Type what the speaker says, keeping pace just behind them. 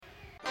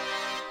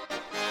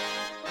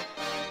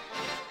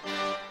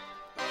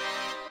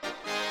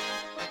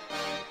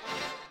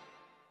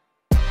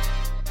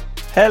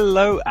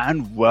Hello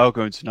and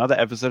welcome to another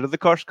episode of the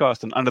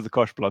Coshcast on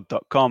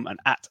underthecoshblog.com and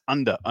at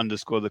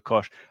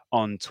 _the_Kosh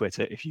on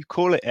Twitter. If you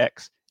call it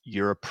X,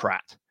 you're a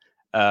prat.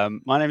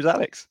 My name's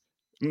Alex.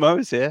 Mo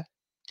is here.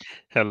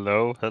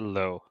 Hello.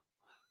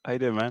 How you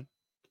doing, man?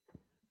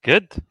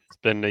 Good. It's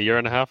been a year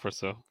and a half or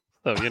so.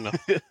 So, you know,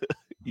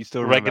 You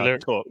still remember how to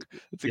talk.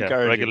 It's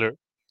encouraging.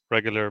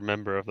 regular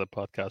member of the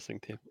podcasting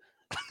team.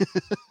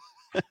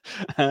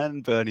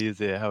 And Bernie is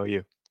here. How are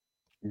you?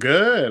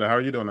 Good. How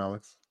are you doing,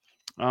 Alex?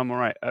 I'm all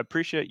right. I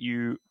appreciate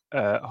you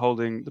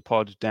holding the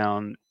pod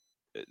down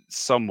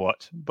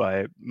somewhat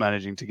by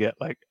managing to get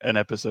like an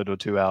episode or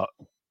two out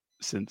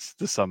since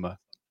the summer.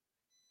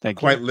 Thank you.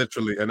 Quite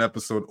literally an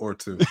episode or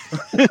two.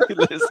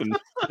 Listen,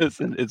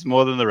 it's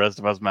more than the rest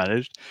of us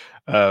managed.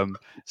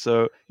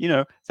 So,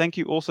 thank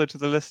you also to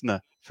the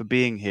listener for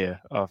being here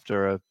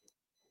after a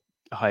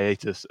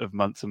hiatus of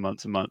months and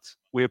months and months.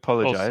 We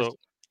apologize.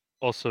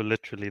 Also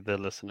literally the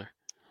listener.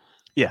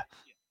 Yeah.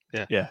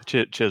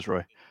 Cheers,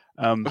 Roy.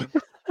 And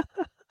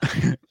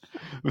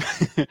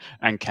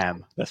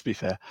Cam, let's be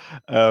fair.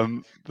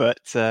 But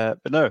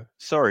no,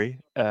 sorry.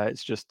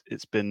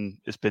 It's been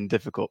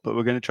difficult, but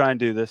we're going to try and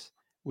do this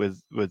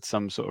with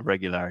some sort of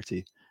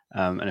regularity.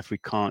 And if we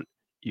can't,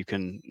 you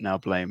can now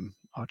blame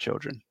our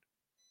children.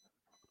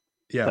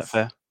 Yes. Is that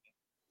fair?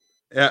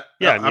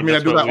 Yeah. I mean I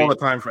do that all the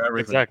time for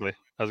everything. Exactly.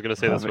 I was going to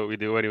say That's what we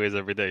do anyways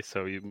every day.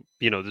 So you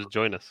just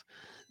join us.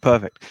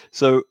 Perfect.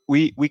 So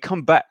we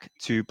come back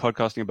to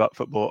podcasting about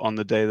football on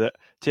the day that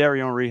Thierry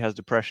Henry has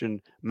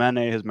depression,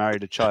 Mane has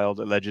married a child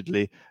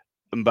allegedly,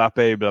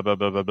 Mbappe blah blah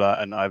blah blah blah,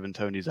 and Ivan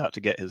Toney's out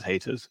to get his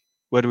haters.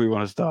 Where do we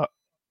want to start?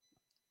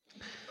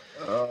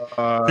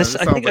 I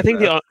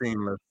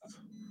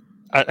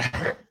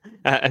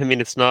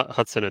mean, it's not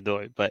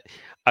Hudson-Odoi, but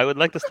I would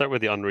like to start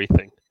with the Henry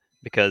thing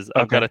because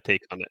I've got a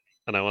take on it,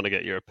 and I want to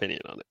get your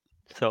opinion on it.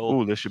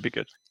 So, this should be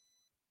good.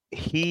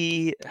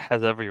 He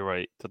has every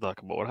right to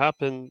talk about what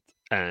happened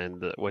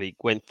and what he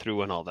went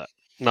through and all that.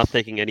 Not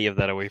taking any of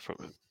that away from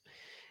him.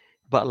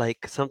 But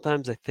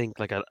sometimes I think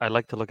I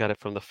like to look at it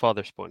from the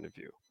father's point of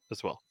view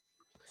as well.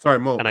 Sorry,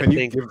 Mo, can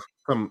you give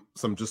some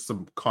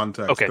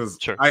context? Okay,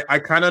 sure. I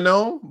kind of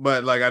know,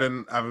 but I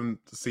haven't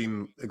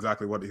seen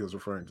exactly what he was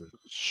referring to.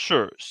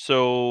 Sure.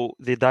 So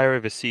the Diary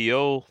of a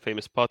CEO,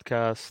 famous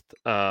podcast.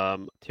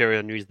 Thierry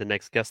Henry is the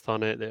next guest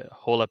on it. The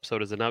whole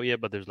episode isn't out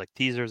yet, but there's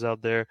teasers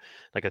out there,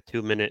 a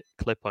 2-minute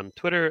clip on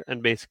Twitter,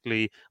 and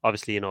basically,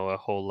 obviously, a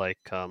whole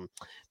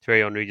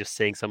Thierry Henry just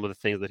saying some of the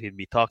things that he'd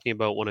be talking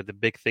about. One of the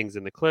big things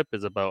in the clip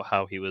is about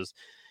how he was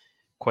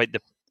quite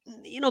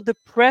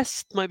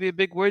depressed might be a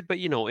big word, but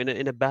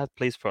in a bad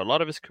place for a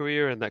lot of his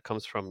career, and that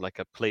comes from a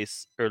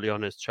place early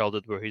on in his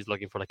childhood where he's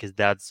looking for his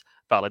dad's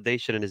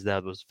validation, and his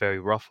dad was very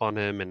rough on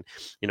him, and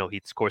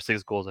he'd score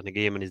 6 goals in a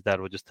game, and his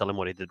dad would just tell him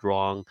what he did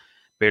wrong,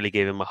 barely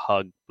gave him a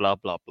hug, blah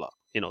blah blah.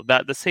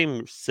 That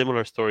the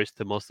similar stories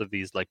to most of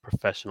these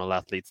professional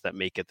athletes that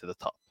make it to the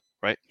top,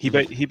 right? He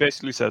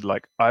basically said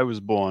I was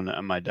born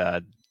and my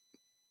dad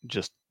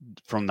just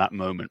from that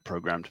moment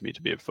programmed me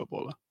to be a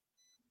footballer.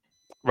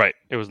 Right.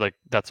 It was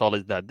that's all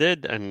his dad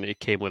did, and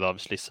it came with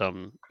obviously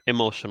some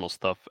emotional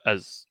stuff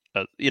as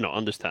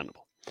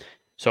understandable.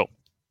 So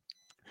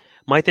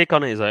my take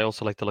on it is I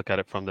also like to look at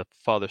it from the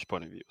father's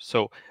point of view.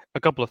 So a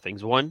couple of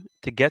things. One,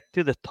 to get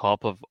to the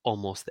top of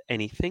almost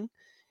anything,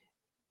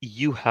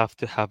 you have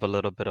to have a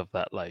little bit of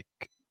that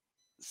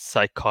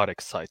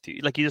psychotic side to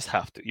you. You just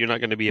have to. You're not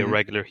going to be a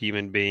regular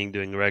human being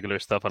doing regular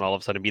stuff and all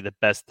of a sudden be the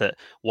best at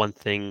one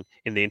thing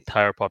in the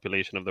entire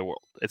population of the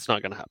world. It's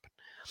not going to happen.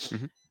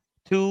 Mm-hmm.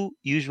 2,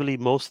 usually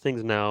most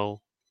things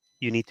now,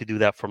 you need to do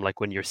that from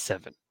when you're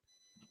 7.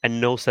 And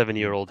no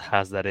 7-year-old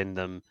has that in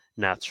them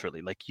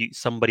naturally.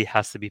 Somebody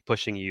has to be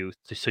pushing you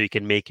so you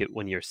can make it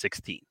when you're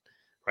 16,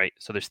 right?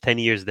 So there's 10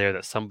 years there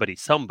that somebody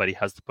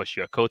has to push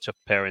you, a coach, a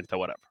parent, or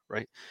whatever,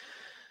 right?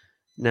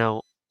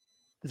 Now,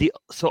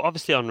 so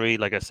obviously Henry,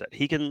 like I said,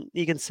 he can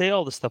say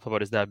all the stuff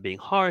about his dad being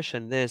harsh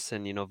and this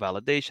and,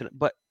 validation.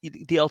 But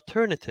the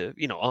alternative,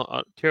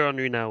 Thierry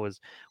Henry now is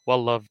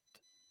well-loved,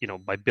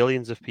 by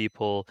billions of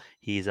people.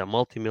 He's a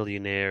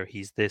multimillionaire.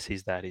 He's this,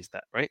 he's that,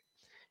 right?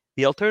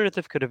 The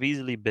alternative could have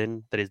easily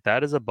been that his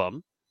dad is a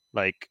bum,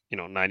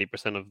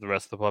 90% of the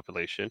rest of the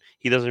population.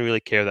 He doesn't really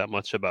care that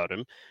much about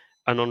him.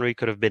 And Henry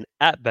could have been,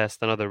 at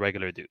best, another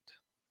regular dude.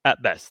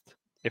 At best,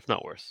 if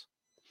not worse.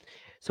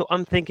 So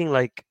I'm thinking,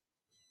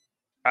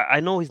 I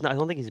know he's not, I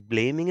don't think he's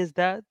blaming his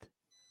dad,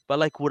 but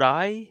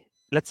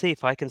let's say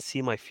if I can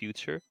see my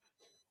future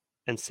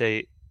and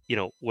say,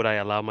 would I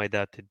allow my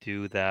dad to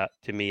do that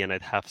to me and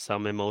I'd have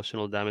some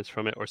emotional damage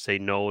from it, or say,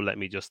 no, let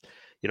me just,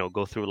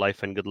 go through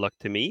life and good luck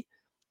to me?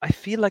 I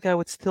feel like I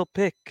would still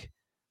pick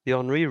the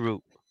Henry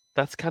route.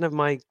 That's kind of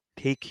my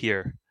take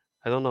here.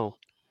 I don't know.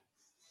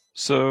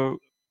 So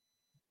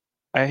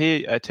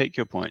I take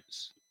your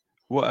points.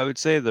 What I would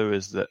say though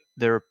is that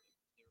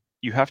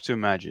you have to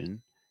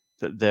imagine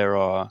that there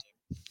are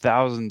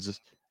thousands,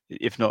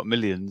 if not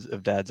millions,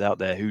 of dads out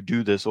there who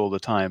do this all the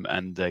time,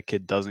 and their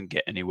kid doesn't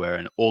get anywhere,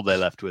 and all they're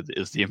left with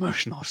is the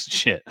emotional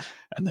shit,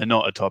 and they're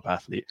not a top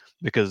athlete,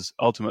 because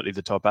ultimately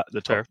the top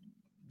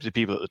the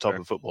people at the top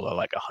Sure. of football are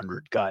like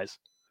 100 guys.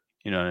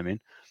 You know what I mean?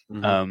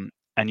 Mhm.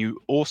 And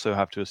you also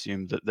have to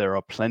assume that there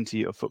are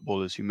plenty of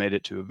footballers who made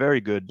it to a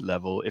very good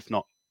level, if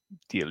not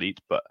the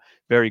elite, but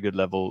very good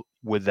level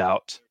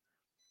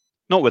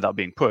not without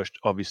being pushed.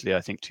 Obviously,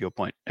 I think to your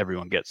point,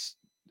 everyone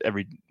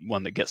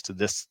that gets to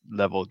this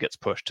level gets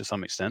pushed to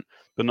some extent,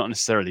 but not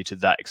necessarily to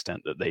that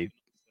extent that they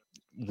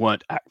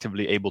weren't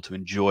actively able to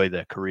enjoy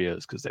their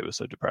careers because they were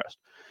so depressed.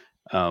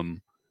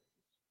 We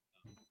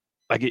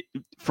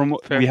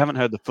haven't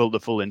heard the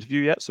full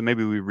interview yet, so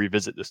maybe we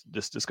revisit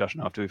this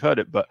discussion after we've heard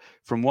it. But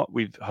from what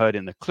we've heard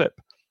in the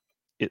clip,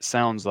 it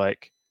sounds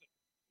like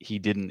he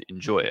didn't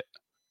enjoy it.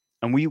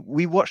 And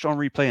we watched on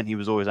replay, and he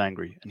was always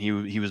angry, and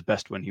he was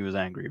best when he was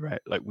angry,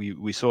 right? Like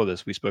we saw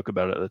this, we spoke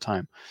about it at the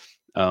time.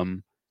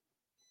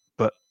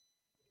 But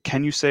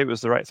can you say it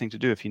was the right thing to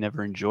do if he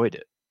never enjoyed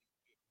it?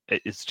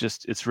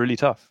 It's really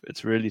tough.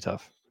 It's really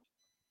tough.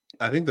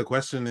 I think the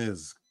question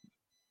is,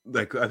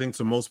 like, I think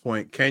to most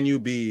point, can you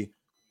be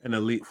an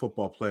elite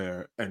football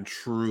player and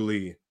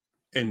truly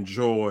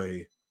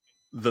enjoy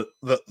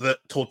the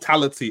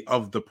totality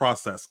of the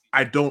process?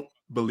 I don't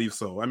believe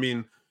so. I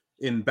mean,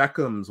 in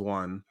Beckham's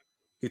one,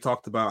 he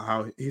talked about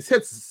how he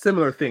said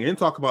similar thing. He didn't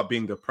talk about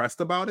being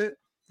depressed about it,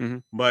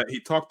 but he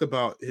talked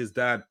about his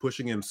dad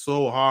pushing him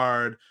so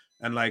hard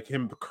and like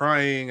him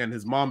crying and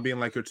his mom being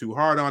like, you're too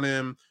hard on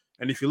him.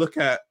 And if you look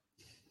at,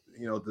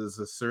 there's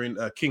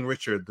a King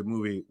Richard, the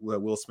movie where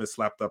Will Smith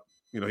slapped up,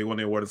 he won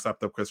the award and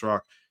slapped up Chris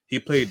Rock. He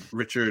played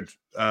Richard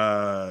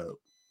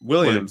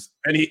Williams,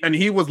 and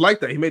he was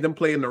like that. He made them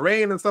play in the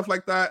rain and stuff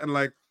like that. And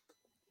like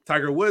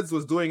Tiger Woods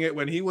was doing it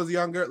when he was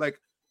younger. Like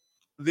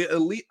the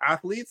elite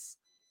athletes,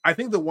 I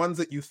think the ones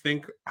that you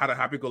think had a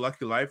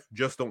happy-go-lucky life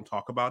just don't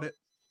talk about it.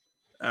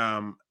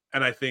 And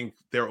I think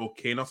they're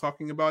okay not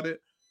talking about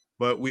it.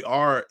 But we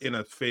are in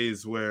a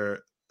phase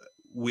where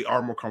we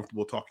are more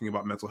comfortable talking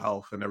about mental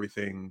health and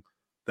everything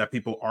that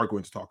people are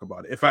going to talk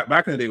about it. In fact,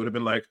 back in the day, it would have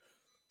been like,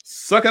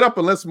 suck it up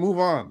and let's move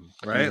on,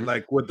 right?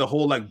 Like with the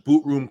whole like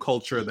boot room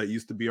culture that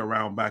used to be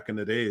around back in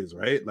the days,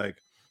 right? Like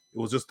it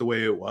was just the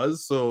way it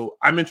was. So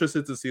I'm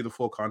interested to see the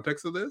full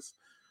context of this.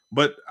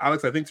 But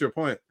Alex, I think to your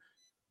point,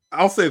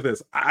 I'll say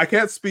this. I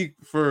can't speak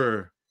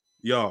for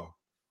y'all,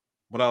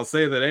 but I'll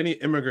say that any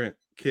immigrant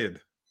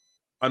kid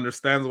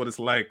understands what it's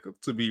like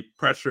to be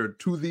pressured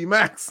to the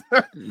max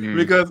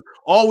because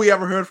all we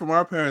ever heard from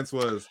our parents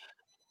was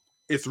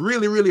it's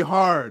really, really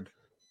hard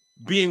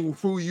being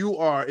who you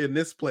are in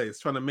this place,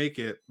 trying to make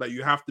it, that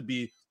you have to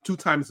be 2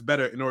 times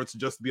better in order to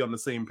just be on the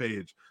same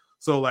page.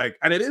 So like,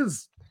 and it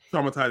is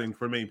traumatizing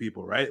for many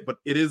people, right? But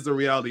it is the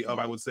reality of,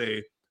 I would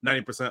say,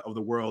 90% of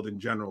the world in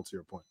general, to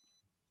your point.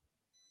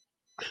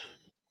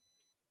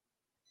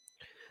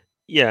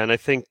 Yeah, and I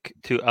think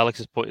to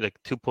Alex's point, like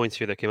 2 points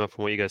here that came up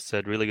from what you guys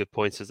said, really good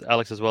points. Is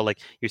Alex as well, like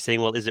you're saying,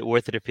 well, is it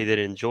worth it if he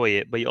didn't enjoy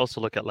it? But you also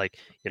look at like,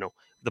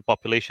 the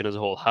population as a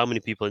whole, how many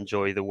people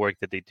enjoy the work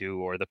that they do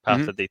or the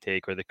path that they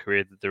take or the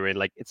career that they're in.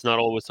 Like it's not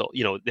always,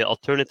 the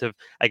alternative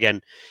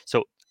again.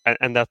 So,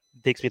 and that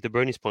takes me to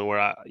Bernie's point where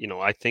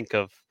I think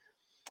of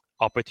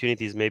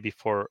opportunities maybe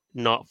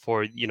not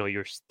for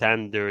your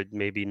standard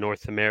maybe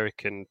North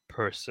American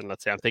person.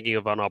 Let's say I'm thinking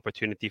of an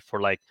opportunity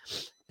for like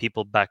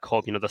people back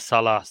home, the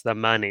Salahs, the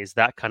Manes,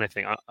 that kind of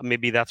thing.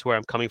 Maybe that's where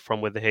I'm coming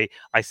from with the, hey,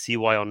 I see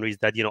why Henri's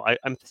dad.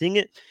 I'm seeing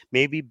it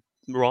maybe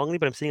wrongly,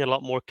 but I'm seeing a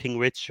lot more King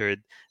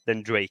Richard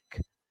than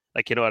Drake.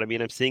 Like, you know what I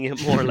mean? I'm seeing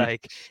it more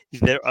like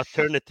their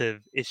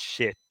alternative is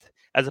shit,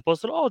 as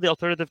opposed to, the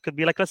alternative could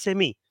be like, let's say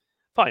me.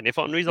 Fine. If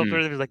Henri's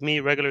alternative is like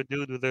me, regular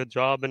dude with a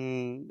job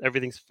and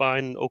everything's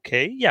fine,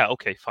 okay. Yeah,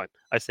 okay, fine.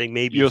 I say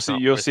maybe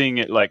you're seeing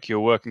it like you're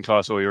working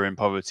class or you're in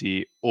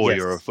poverty or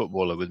you're a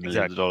footballer with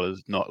millions of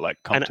dollars, not like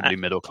comfortably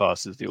middle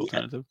class is the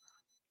alternative.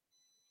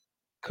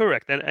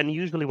 Correct. And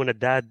usually when a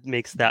dad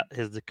makes that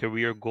his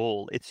career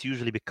goal, it's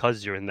usually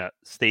because you're in that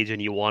stage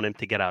and you want him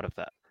to get out of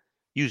that.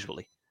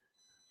 Usually.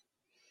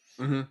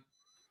 And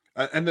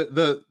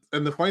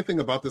the funny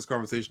thing about this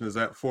conversation is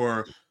that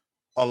for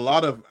a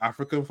lot of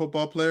African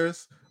football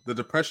players, the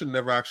depression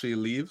never actually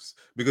leaves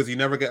because you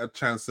never get a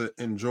chance to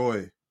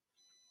enjoy.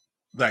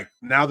 Like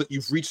now that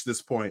you've reached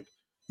this point,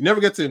 you never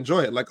get to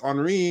enjoy it. Like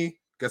Henri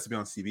gets to be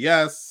on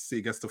CBS,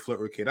 he gets to flirt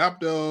with Kate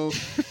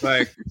Abdo.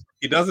 Like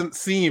he doesn't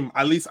seem,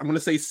 at least I'm going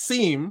to say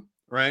seem,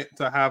 right,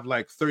 to have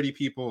like 30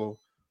 people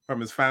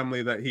from his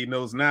family that he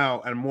knows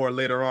now and more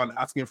later on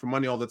asking him for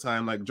money all the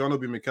time. Like John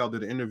Obi Mikel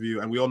did an interview,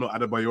 and we all know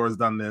Adebayor has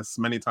done this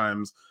many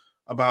times,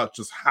 about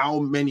just how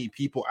many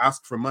people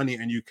ask for money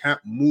and you can't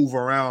move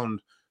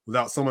around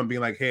without someone being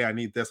like, hey, I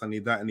need this, I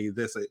need that, I need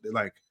this. It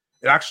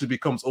actually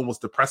becomes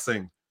almost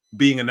depressing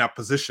being in that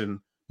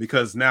position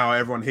because now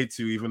everyone hates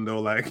you, even though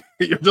like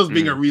you're just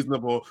being a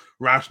reasonable,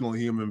 rational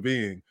human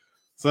being.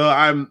 So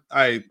I'm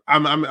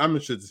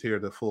interested to hear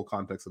the full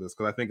context of this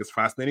because I think it's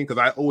fascinating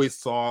because I always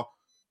saw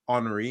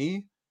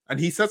Henri, and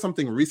he said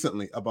something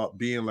recently about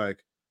being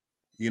like,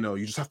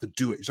 you just have to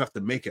do it. You just have to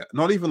make it.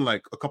 Not even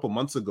like a couple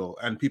months ago,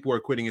 and people were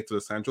equating it to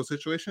the Sancho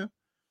situation.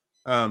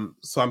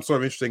 So I'm sort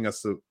of interested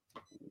as to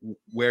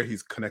where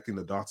he's connecting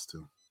the dots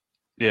to.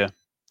 Yeah.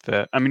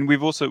 Fair. I mean,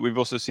 we've also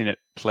seen it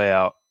play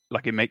out.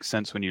 Like, it makes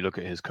sense when you look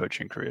at his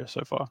coaching career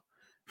so far,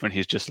 when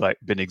he's just like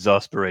been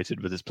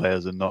exasperated with his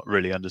players and not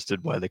really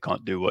understood why they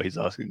can't do what he's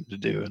asking them to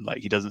do, and like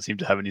he doesn't seem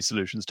to have any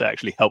solutions to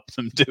actually help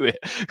them do it.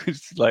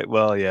 It's like,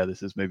 well, yeah,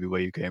 this is maybe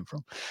where you came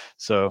from.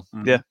 So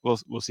yeah,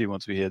 we'll see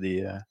once we hear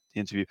the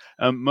interview.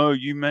 Mo,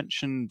 you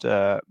mentioned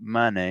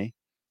Mane.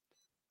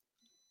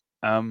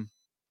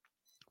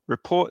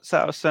 Reports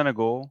out of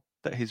Senegal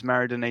that he's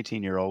married an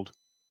 18-year-old.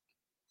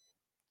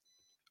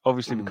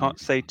 Obviously, we can't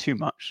say too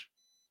much.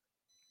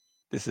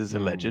 This is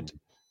alleged,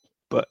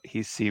 but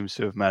he seems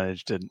to have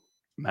married an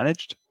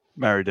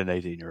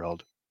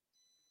 18-year-old.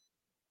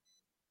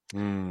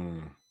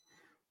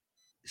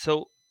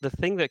 So the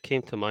thing that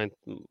came to mind,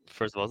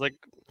 first of all, is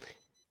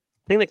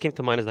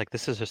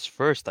this is his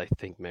first, I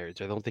think,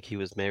 marriage. I don't think he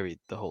was married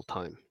the whole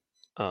time.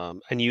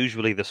 And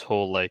usually this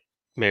whole like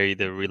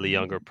married a really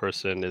younger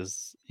person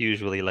is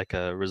usually like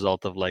a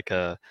result of like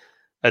a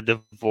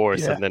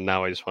divorce, and then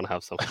now I just want to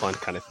have some fun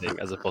kind of thing,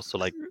 as opposed to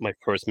like my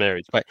first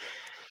marriage. But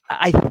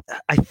I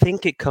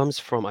think it comes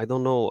from, I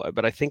don't know,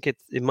 but I think it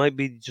might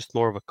be just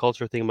more of a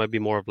culture thing. It might be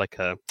more of like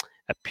a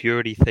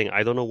purity thing.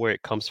 I don't know where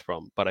it comes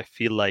from, but I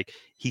feel like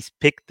he's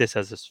picked this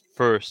as his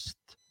first,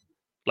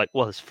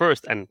 his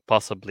first and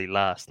possibly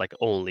last, like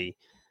only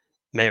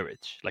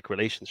marriage, like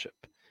relationship.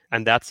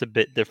 And that's a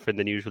bit different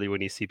than usually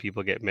when you see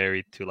people get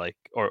married to like,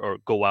 or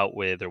go out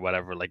with or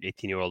whatever, like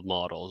 18-year-old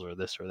models or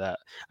this or that.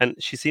 And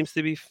she seems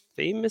to be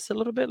famous a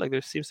little bit. Like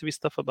there seems to be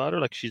stuff about her,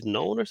 like she's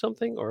known or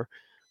something, or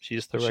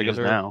she's just a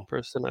regular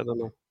person. I don't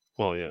know.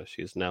 Well, yeah,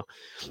 she is now.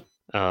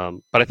 But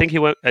I think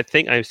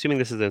I'm assuming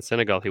this is in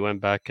Senegal. He went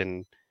back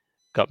and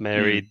got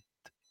married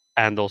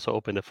and also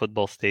opened a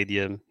football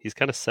stadium. He's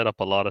kind of set up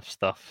a lot of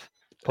stuff.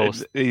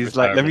 He's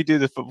like, let me do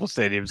the football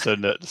stadium so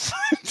nuts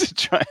to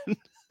try and.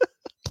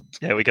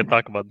 Yeah, we can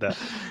talk about that.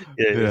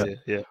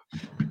 Yeah.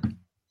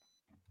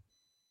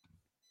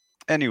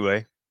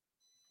 Anyway,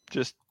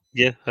 just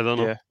I don't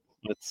know.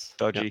 It's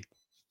dodgy.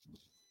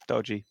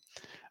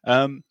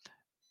 Kylian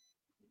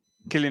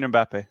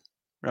Mbappe,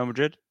 Real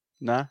Madrid?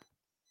 Nah.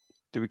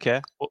 Do we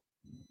care?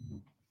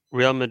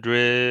 Real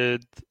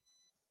Madrid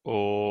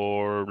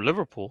or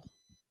Liverpool?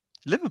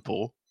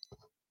 Liverpool?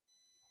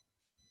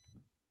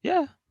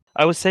 Yeah.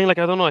 I was saying, like,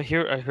 I don't know. I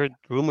heard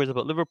rumors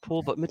about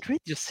Liverpool, but Madrid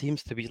just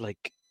seems to be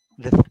like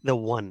the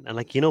one. And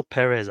like,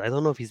 Perez, I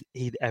don't know if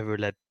he'd ever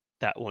let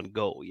that one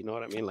go. You know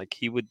what I mean? Like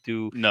he would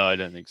do. No, I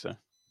don't think so.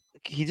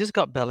 He just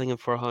got Bellingham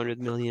for 100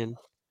 million.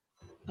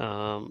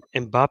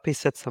 Mbappe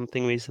said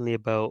something recently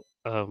about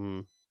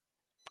me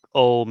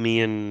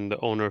and the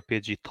owner of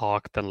PSG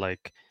talked, and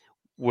like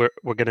we're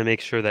gonna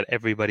make sure that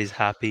everybody's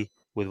happy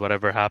with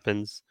whatever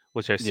happens,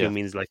 which I assume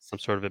means like some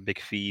sort of a big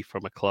fee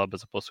from a club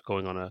as opposed to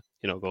going on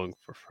going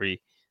for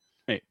free.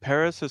 Hey,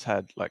 Perez has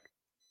had like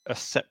a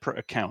separate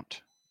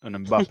account, an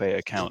Mbappe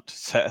account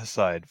set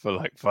aside for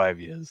like 5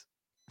 years.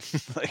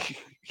 Like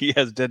he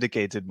has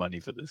dedicated money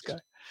for this guy.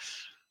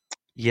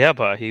 Yeah,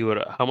 but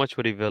how much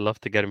would he love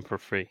to get him for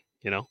free?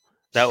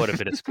 That would have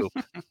been a scoop.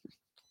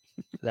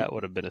 That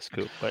would have been a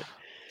scoop. But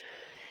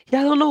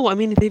yeah, I don't know. I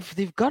mean,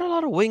 they've got a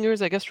lot of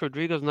wingers. I guess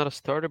Rodrigo's not a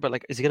starter, but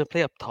like, is he gonna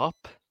play up top?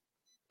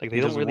 Like, they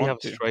don't really have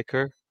a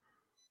striker.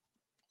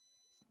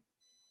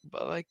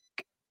 But like,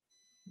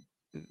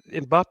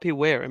 Mbappe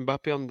where?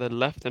 Mbappe on the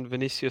left and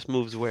Vinicius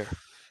moves where?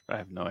 I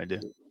have no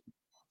idea.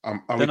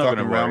 Are we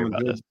talking Real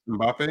Madrid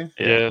Mbappe?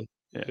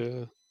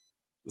 Yeah.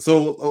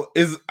 So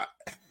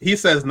he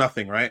says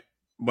nothing, right?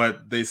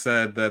 But they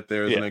said that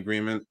there's an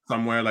agreement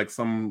somewhere. Like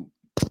some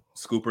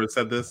scooper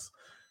said this.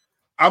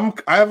 I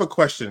have a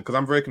question because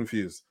I'm very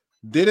confused.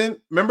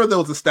 Remember there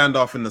was a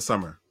standoff in the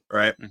summer,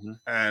 right? Mm-hmm.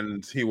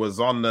 And he was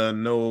on the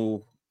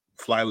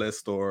no-fly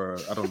list, or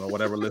I don't know,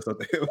 whatever list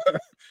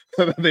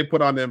that they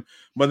put on him.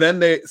 But then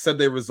they said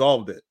they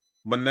resolved it.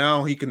 But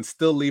now he can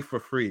still leave for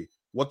free.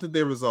 What did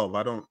they resolve?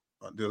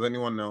 Does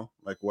anyone know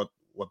like what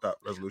that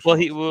resolution was?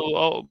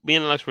 Me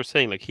and Alex were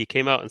saying, like, he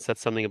came out and said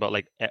something about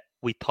like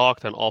we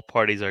talked and all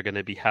parties are going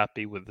to be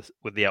happy with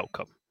the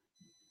outcome.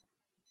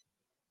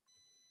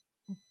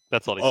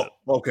 That's all he said.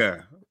 Okay.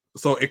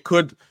 So it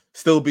could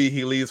still be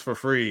he leaves for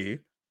free.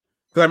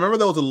 Because I remember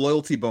there was a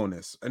loyalty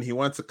bonus, and he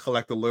wanted to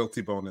collect a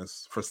loyalty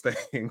bonus for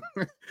staying,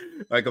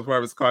 like as part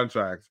of his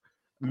contract.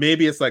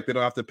 Maybe it's like they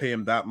don't have to pay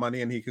him that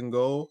money and he can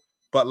go.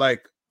 But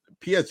like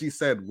PSG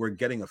said, we're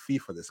getting a fee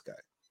for this guy.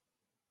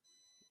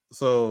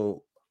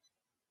 So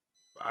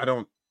I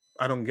don't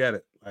get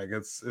it. Like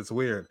it's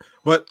weird.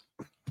 But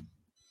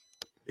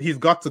he's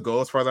got to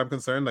go as far as I'm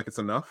concerned. Like it's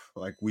enough.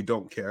 Like we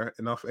don't care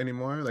enough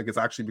anymore. Like it's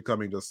actually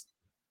becoming just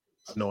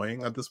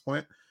annoying at this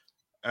point.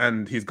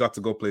 And he's got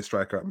to go play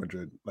striker at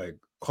Madrid. Like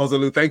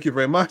Joselu, thank you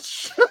very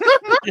much.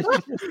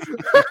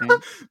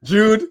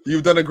 Jude,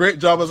 you've done a great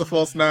job as a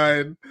false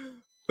nine.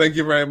 Thank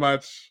you very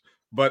much.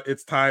 But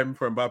it's time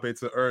for Mbappe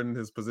to earn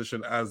his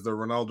position as the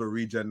Ronaldo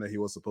regen that he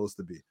was supposed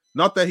to be.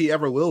 Not that he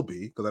ever will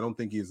be, because I don't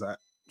think he's that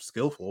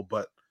skillful,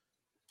 but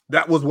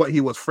that was what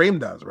he was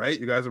framed as, right?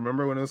 You guys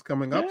remember when it was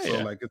coming up? Yeah, So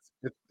yeah. like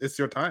it's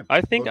your time.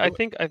 I Go think do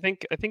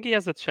it. he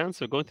has a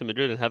chance of going to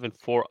Madrid and having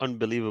 4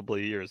 unbelievable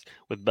years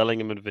with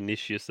Bellingham and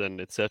Vinicius and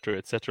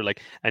etc.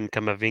 Like and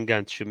Camavinga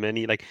and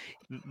Tchouameni. Like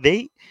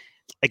they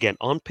again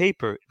on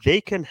paper they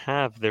can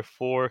have their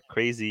 4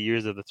 crazy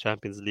years of the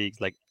Champions League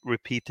like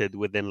repeated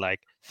within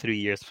like 3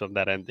 years from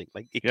that ending.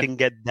 Like it Yeah. can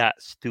get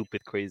that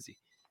stupid crazy.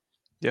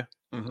 Yeah.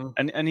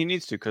 Mm-hmm. And he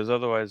needs to, because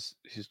otherwise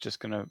he's just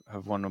going to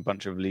have won a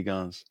bunch of Ligue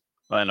 1s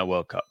and a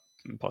World Cup,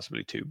 and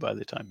possibly 2 by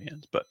the time he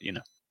ends. But, you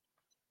know.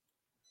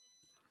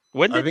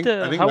 When I did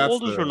think how that's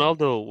old was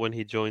Ronaldo when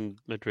he joined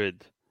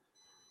Madrid?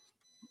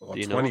 Do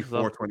you know? 24,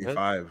 off the top of your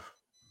head?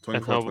 25.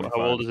 And 24, how 25.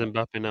 old is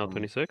Mbappe now?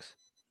 26?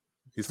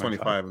 He's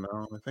 25. 25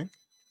 now, I think.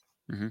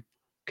 Mm-hmm.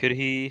 Could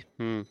he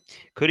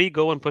could he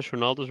go and push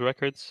Ronaldo's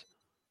records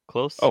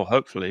close? Oh,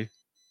 hopefully.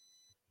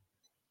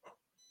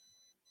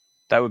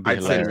 That would be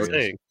I'd say no. hilarious.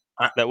 Saying.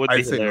 That would I'd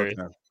be say no hilarious.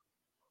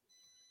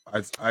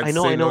 chance. I'd I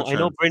know, say I know, no I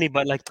know, chance. Bernie,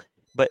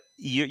 but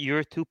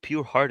you're too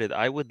pure-hearted.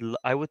 I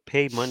would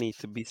pay money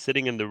to be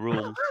sitting in the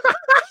room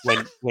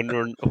when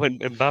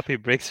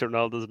Mbappe breaks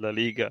Ronaldo's La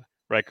Liga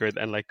record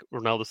and like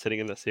Ronaldo sitting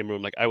in the same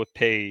room. Like I would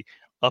pay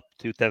up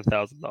to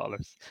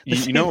 $10,000.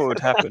 You know what would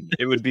happen?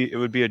 It would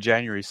be a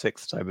January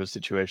 6th type of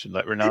situation.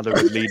 Like Ronaldo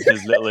would lead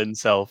his little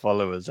incel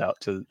followers out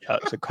to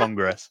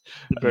Congress,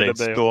 The and they'd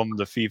Bernabeu. storm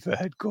the FIFA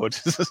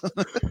headquarters.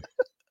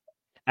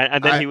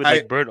 And then he would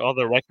like burn all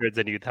the records,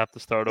 and you'd have to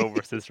start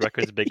over since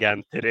records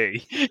began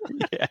today.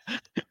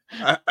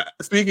 Yeah.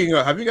 Speaking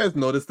of, have you guys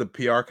noticed the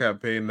PR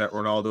campaign that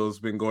Ronaldo's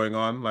been going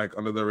on, like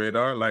under the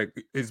radar? Like,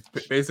 it's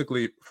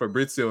basically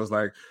Fabrizio is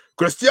like,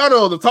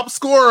 Cristiano, the top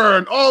scorer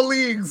in all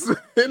leagues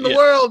in the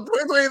world,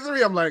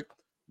 2023. I'm like,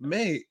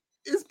 mate,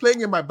 he's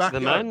playing in my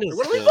backyard. The man is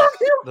what are we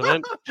talking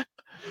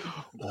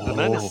about? The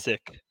man is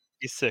sick.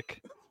 He's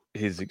sick.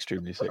 He's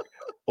extremely sick.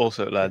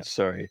 Also, lads,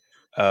 sorry.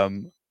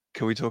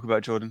 Can we talk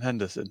about Jordan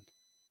Henderson?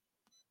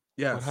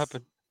 Yes. What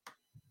happened?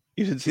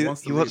 You didn't see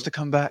he wants to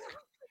come back.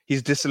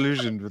 He's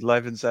disillusioned with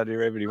life in Saudi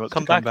Arabia. He wants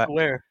to come back. To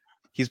where?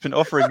 He's been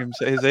offering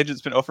himself. His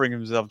agent's been offering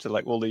himself to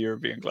like all the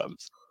European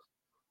clubs.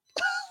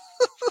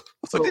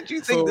 What did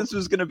you think this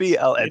was going to be,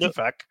 Al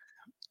Ettifaq?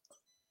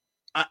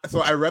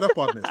 So I read up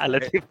on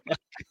this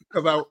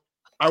because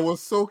I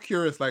was so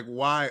curious, like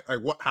why,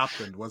 like what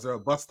happened? Was there a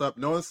bust up?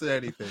 No one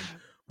said anything.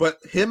 But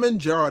him and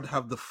Gerrard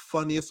have the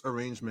funniest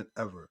arrangement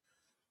ever.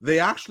 They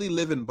actually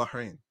live in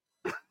Bahrain.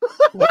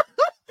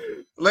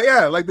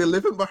 like they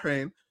live in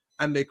Bahrain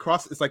and they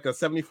cross. It's like a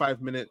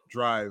 75-minute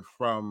drive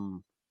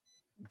from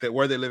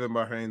where they live in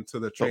Bahrain to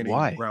the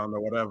training ground or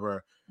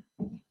whatever.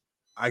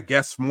 I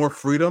guess more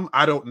freedom.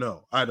 I don't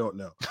know.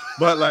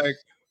 But like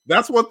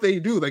that's what they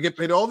do. They get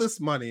paid all this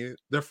money.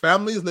 Their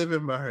families live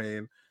in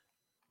Bahrain,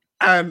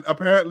 and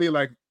apparently,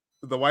 like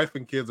the wife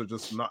and kids are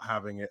just not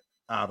having it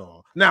at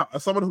all. Now,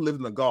 as someone who lives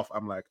in the Gulf,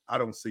 I'm like, I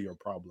don't see your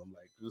problem.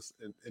 Like, just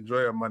enjoy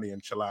your money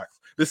and chillax.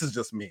 This is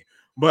just me.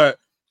 But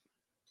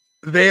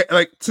they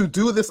like to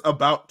do this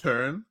about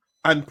turn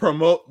and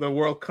promote the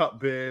World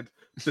Cup bid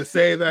to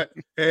say that,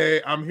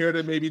 hey, I'm here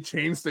to maybe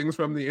change things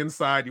from the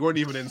inside. You weren't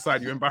even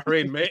inside. You're in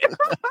Bahrain, mate.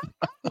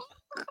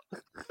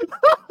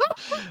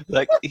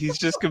 Like, he's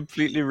just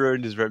completely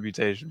ruined his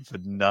reputation for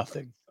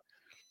nothing.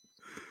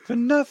 For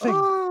nothing.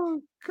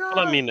 Oh, God.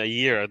 Well, I mean, a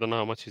year. I don't know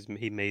how much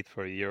he made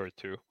for a year or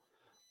two.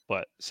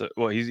 But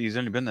he's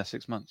only been there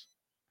 6 months.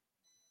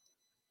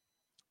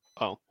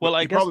 Oh well,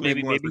 I guess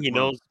maybe he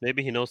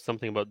knows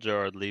something about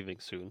Gerrard leaving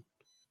soon.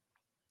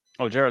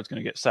 Oh, Gerrard's going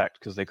to get sacked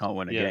because they can't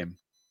win a game.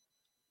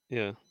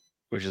 Yeah,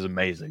 which is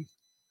amazing.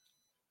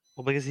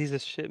 Well, because he's a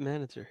shit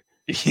manager.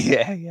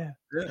 Yeah.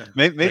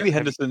 Maybe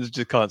Henderson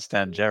just can't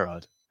stand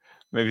Gerrard.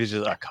 Maybe he's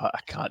just I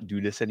can't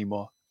do this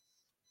anymore.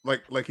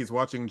 Like he's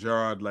watching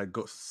Gerrard like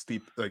go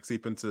seep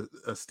into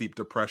a steep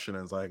depression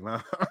and is like,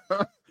 nah,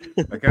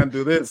 I can't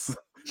do this.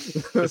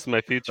 This is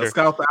my future. The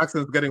South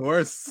accent's getting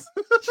worse.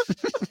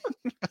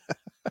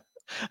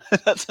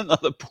 That's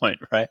another point,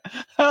 right?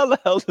 How the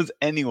hell does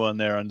anyone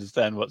there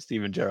understand what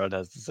Steven Gerrard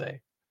has to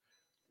say?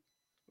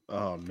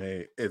 Oh,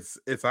 mate, it's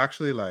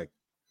actually like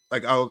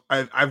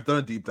I've done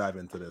a deep dive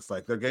into this.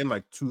 Like they're getting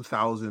like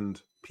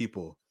 2,000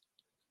 people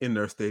in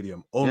their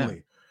stadium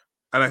only,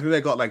 and I think they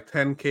got like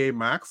 10K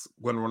max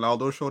when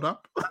Ronaldo showed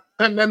up,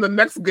 and then the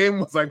next game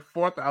was like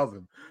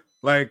 4,000.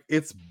 Like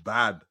it's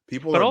bad.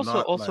 People, but are also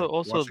not,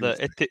 also like,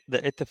 the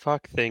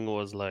Ittifaq thing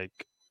was like.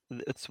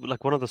 It's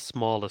like one of the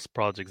smallest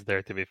projects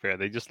there. To be fair,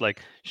 they just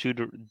like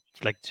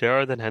like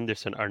Gerrard and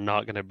Henderson are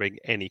not going to bring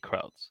any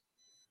crowds.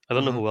 I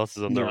don't know who else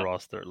is on their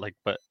roster. Like,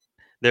 but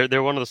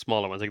they're one of the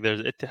smaller ones. Like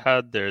there's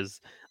Ittihad, there's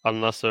Al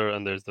Nassr,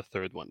 and there's the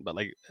third one. But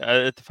like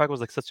Ittifaq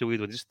was like such a weird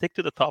one. Just stick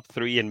to the top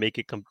three and make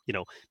it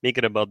make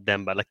it about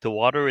them. But like to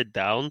water it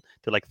down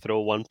to like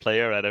throw one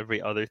player at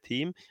every other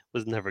team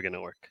was never going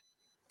to work.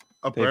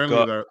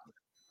 Apparently,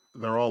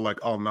 they're all like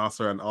Al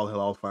Nassr and Al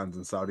Hilal fans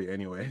in Saudi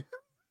anyway.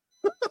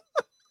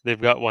 They've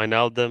got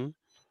Wijnaldum.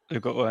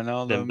 They've got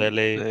Wijnaldum.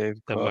 Dembele.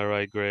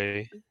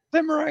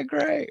 Demarai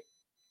Gray.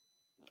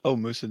 Oh,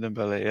 Moussa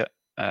Dembele,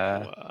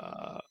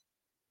 yeah.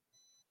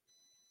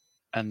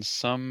 and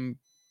some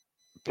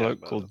Yeah,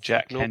 bloke but called it's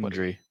Jack like nobody.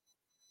 Hendry.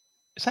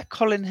 Is that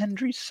Colin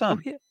Hendry's son?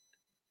 Oh yeah.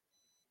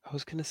 I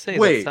was gonna say that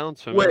Wait,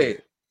 sounds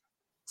familiar.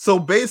 So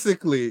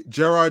basically,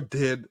 Gerard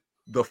did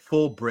the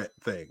full Brit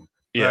thing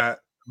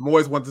that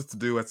Moyes wanted to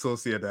do at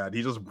Sociedad.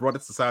 He just brought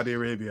it to Saudi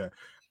Arabia,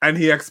 and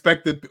he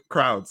expected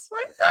crowds.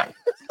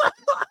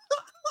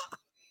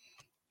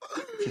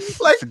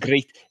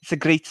 It's a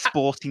great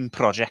sporting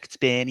project,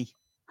 Benny.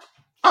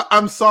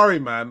 I'm sorry,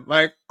 man.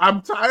 Like,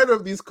 I'm tired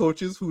of these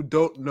coaches who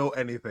don't know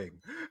anything,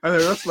 and they're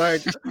just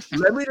like,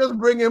 "Let me just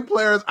bring in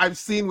players I've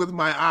seen with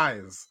my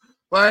eyes."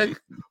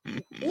 Like,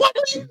 what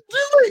are you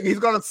doing? He's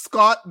got a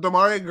Scott,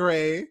 Demarai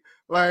Gray,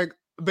 like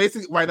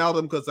basically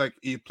Wijnaldum, because like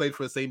he played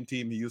for the same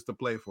team he used to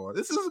play for.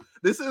 This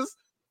is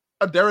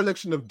a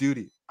dereliction of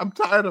duty. I'm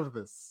tired of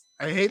this.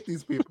 I hate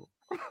these people.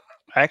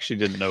 I actually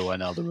didn't know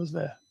Wijnaldum was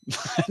there.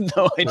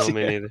 No idea. No,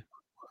 me neither.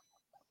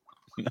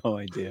 No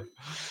idea.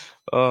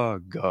 Oh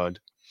God.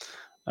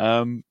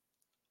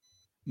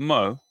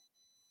 Mo,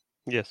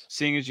 Yes.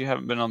 seeing as you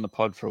haven't been on the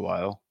pod for a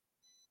while,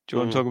 do you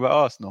want to Mhm. talk about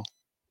Arsenal?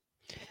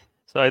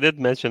 So I did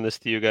mention this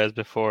to you guys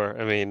before.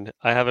 I mean,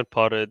 I haven't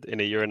potted in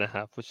a year and a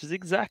half, which is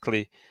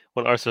exactly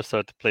when Arsenal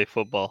started to play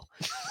football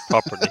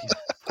properly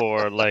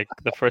for like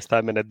the first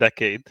time in a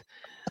decade.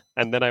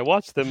 And then I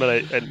watched them,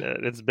 and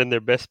it's been their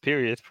best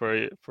period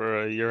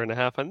for a year and a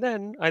half. And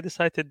then I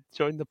decided to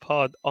join the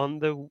pod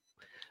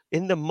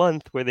in the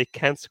month where they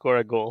can't score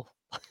a goal.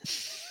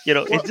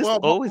 It just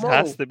always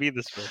has to be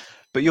this way.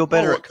 But you're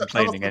better Mo, at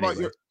complaining tell us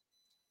anyway.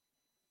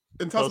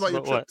 tell us about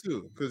your trip what?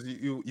 too, because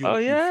you Oh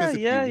yeah,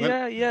 physically yeah,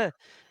 went.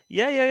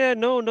 yeah.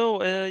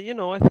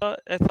 No. I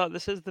thought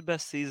this is the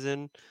best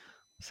season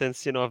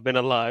since I've been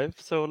alive.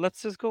 So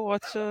let's just go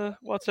watch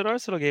an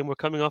Arsenal game. We're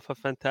coming off a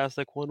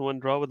fantastic 1-1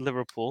 draw with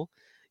Liverpool.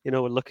 We're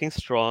looking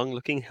strong,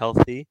 looking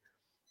healthy,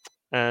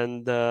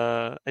 and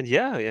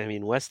yeah, I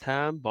mean West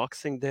Ham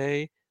Boxing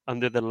Day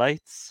under the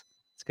lights.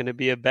 It's gonna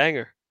be a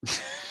banger.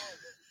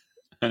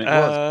 And it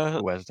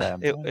was West Ham.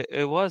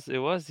 It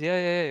was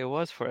yeah, it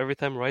was. For every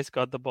time Rice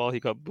got the ball, he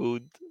got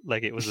booed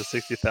like it was the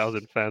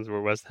 60,000 fans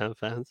were West Ham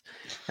fans,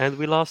 and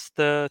we lost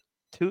 2-0,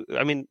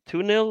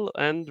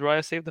 and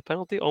Raya saved the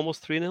penalty,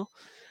 almost 3-0.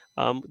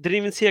 Didn't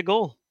even see a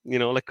goal.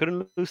 Like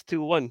couldn't lose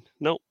 2-1.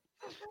 No,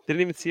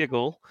 didn't even see a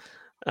goal.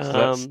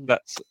 So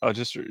that's. I'll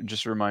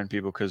just remind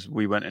people, because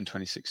we went in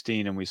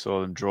 2016 and we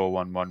saw them draw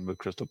 1-1 with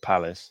Crystal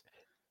Palace.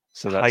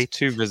 So that's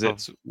 2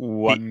 visits,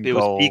 1 it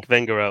goal. was peak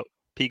Wenger out.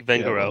 Peak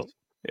Wenger Yeah, out.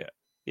 Yeah.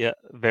 Yeah,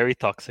 very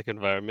toxic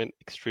environment.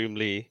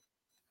 Extremely.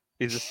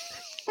 It's just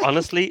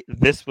honestly,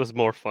 this was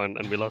more fun,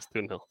 and we lost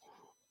 2-0.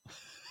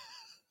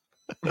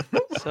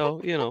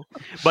 So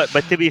but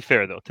to be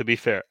fair though,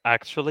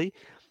 actually,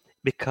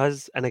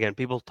 because, and again,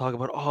 people talk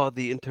about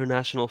the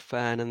international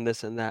fan and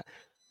this and that.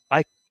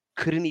 I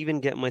couldn't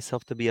even get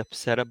myself to be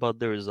upset about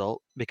the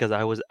result, because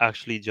I was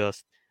actually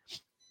just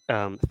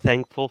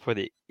thankful for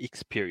the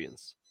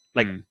experience.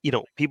 Like,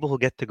 people who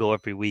get to go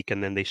every week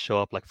and then they show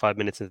up like 5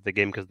 minutes into the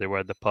game because they were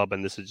at the pub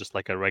and this is just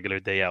like a regular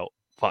day out.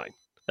 Fine,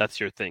 that's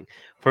your thing.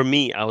 For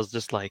me, I was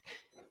just like,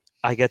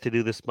 I get to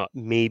do this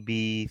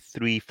maybe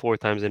 3-4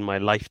 times in my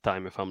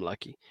lifetime if I'm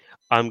lucky.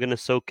 I'm gonna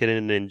soak it in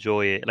and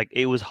enjoy it. Like,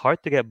 it was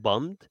hard to get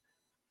bummed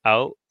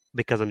out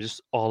because I'm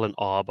just all in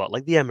awe about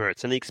like the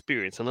Emirates and the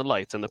experience and the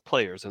lights and the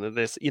players and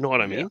this. You know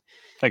what I mean?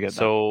 I get that.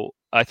 So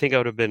I think I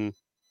would have been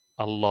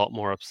a lot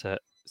more upset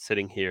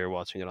sitting here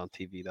watching it on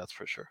TV. That's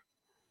for sure.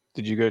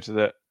 Did you go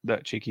to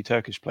that cheeky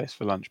Turkish place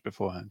for lunch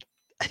beforehand?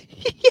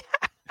 Yeah.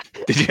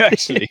 Did you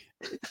actually?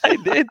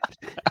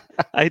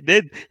 I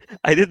did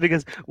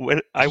because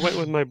when I went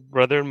with my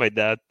brother and my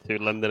dad to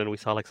London and we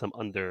saw like some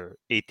under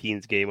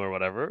 18s game or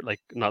whatever, like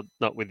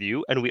not with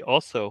you, and we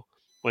also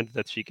went to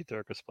that cheeky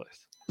Turkish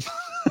place.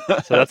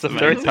 So that's the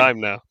third time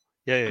now.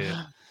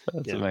 Yeah.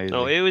 That's amazing.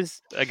 No, it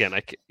was, again,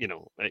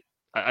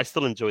 I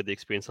still enjoyed the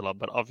experience a lot,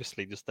 but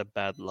obviously just the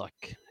bad luck.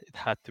 It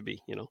had to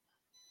be.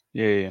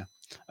 Yeah.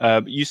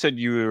 You said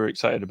you were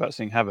excited about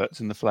seeing Havertz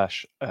in the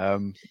flesh.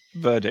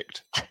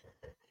 Verdict.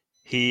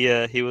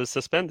 He was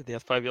suspended. He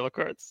had 5 yellow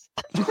cards.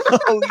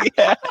 Oh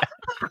yeah.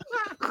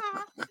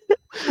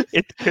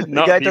 It could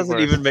not. The guy be doesn't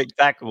worse. even make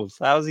tackles.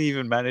 How's he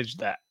even managed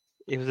that?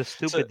 It was a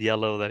stupid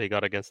yellow that he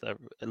got against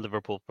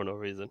Liverpool for no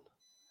reason.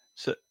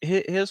 So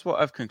here's what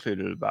I've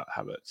concluded about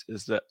Havertz,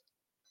 is that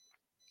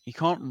he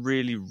can't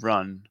really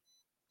run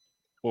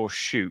or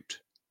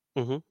shoot.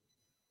 Mm-hmm.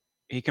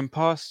 He can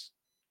pass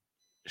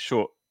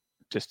short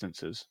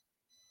distances,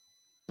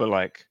 but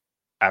like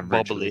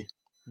averagely.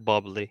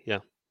 Bobbly, yeah.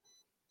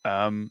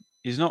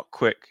 He's not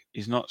quick.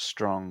 He's not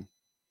strong.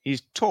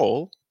 He's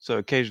tall, so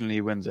occasionally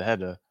he wins a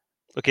header.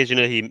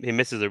 Occasionally he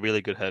misses a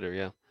really good header,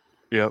 yeah.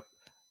 Yep.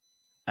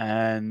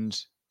 And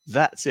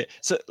that's it.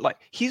 So like,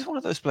 he's one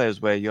of those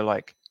players where you're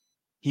like,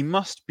 he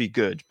must be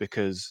good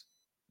because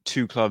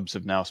 2 clubs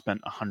have now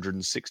spent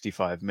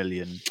 165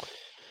 million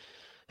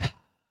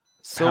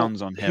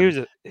pounds on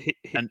him.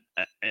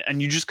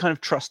 And you just kind of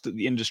trust that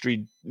the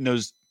industry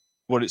knows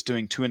what it's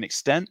doing to an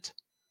extent.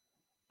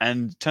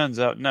 And turns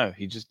out, no,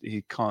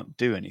 he can't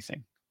do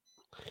anything.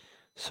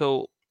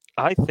 So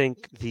I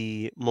think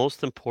the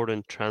most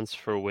important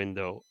transfer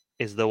window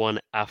is the one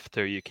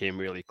after you came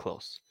really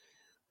close,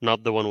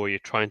 not the one where you're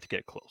trying to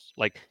get close.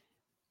 Like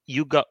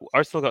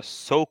Arsenal got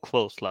so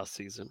close last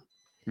season.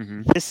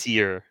 Mm-hmm. This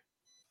year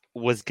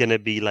was gonna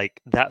be like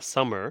that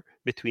summer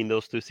between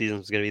those two seasons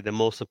was gonna be the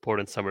most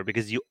important summer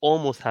because you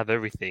almost have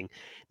everything.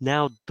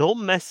 Now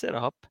don't mess it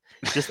up.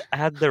 Just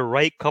add the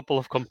right couple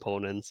of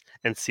components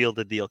and seal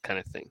the deal, kind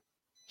of thing.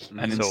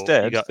 And So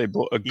instead, they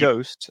bought a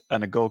ghost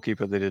and a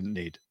goalkeeper they didn't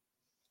need.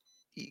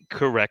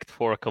 Correct,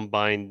 for a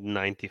combined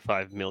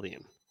 95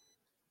 million.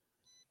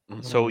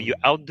 Mm-hmm. So you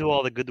outdo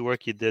all the good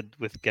work you did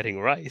with getting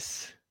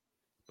Rice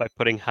by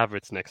putting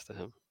Havertz next to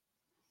him.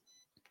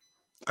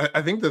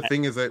 I think the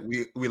thing is that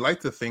we like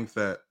to think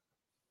that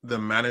the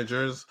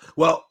managers.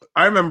 Well,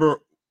 I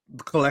remember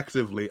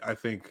collectively, I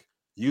think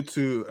you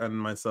two and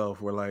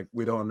myself were like,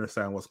 we don't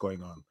understand what's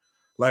going on.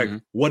 Like,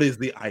 what is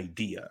the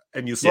idea?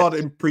 And you saw it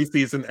in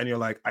preseason, and you're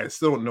like, I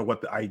still don't know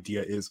what the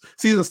idea is.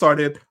 Season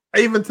started,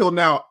 even till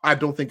now, I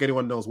don't think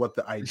anyone knows what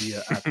the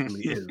idea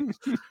actually is.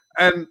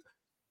 And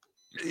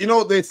you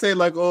know, they say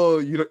like, oh,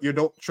 you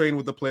don't train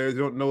with the players, you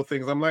don't know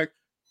things. I'm like,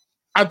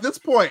 at this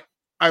point,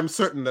 I'm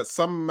certain that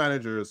some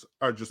managers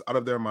are just out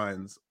of their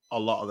minds a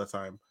lot of the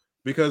time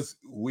because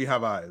we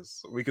have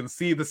eyes. We can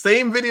see the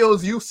same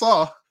videos you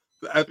saw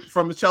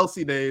from the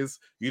Chelsea days.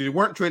 You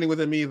weren't training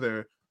with him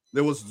either.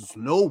 There was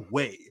no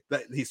way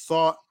that he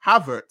saw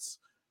Havertz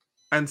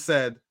and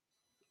said,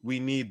 we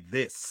need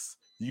this.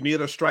 You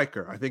need a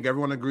striker. I think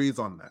everyone agrees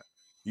on that.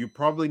 You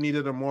probably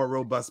needed a more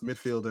robust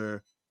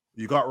midfielder.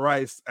 You got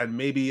Rice and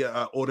maybe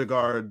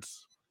Odegaard,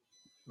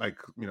 like,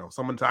 you know,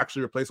 someone to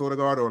actually replace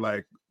Odegaard or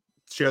like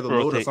share the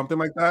load or something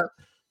like that.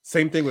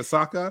 Same thing with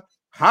Saka.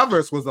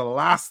 Havertz was the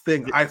last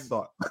thing I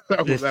thought.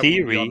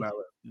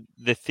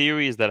 The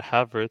theory is that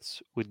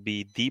Havertz would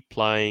be deep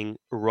lying,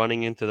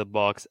 running into the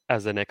box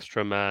as an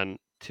extra man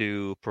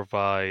to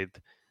provide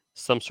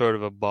some sort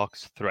of a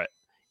box threat,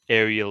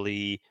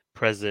 aerially,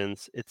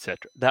 presence, etc.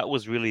 That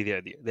was really the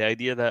idea. The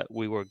idea that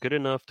we were good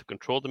enough to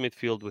control the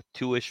midfield with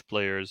two-ish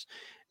players,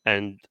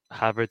 and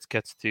Havertz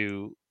gets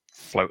to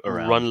float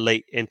around, run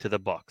late into the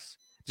box.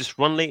 Just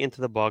run late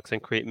into the box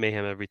and create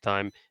mayhem every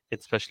time,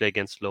 especially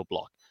against low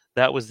block.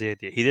 That was the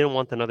idea. He didn't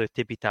want another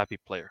tippy-tappy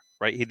player,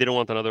 right? He didn't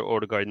want another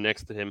Odegaard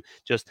next to him,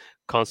 just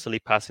constantly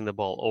passing the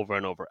ball over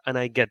and over. And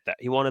I get that.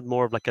 He wanted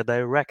more of like a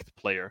direct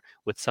player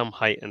with some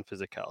height and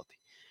physicality.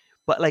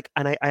 But like,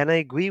 and I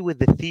agree with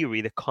the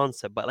theory, the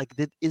concept. But like,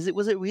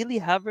 was it really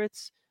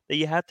Havertz that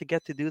you had to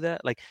get to do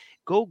that? Like,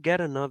 go get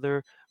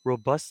another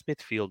robust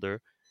midfielder.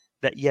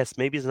 That, yes,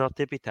 maybe it's not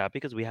tippy tap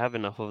because we have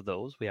enough of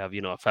those. We have,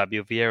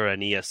 Fabio Vieira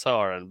and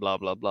ESR and blah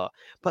blah blah.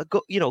 But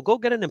go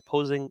get an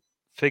imposing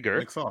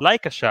figure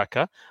like a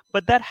Xhaka,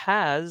 but that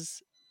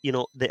has,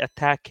 the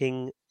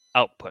attacking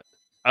output.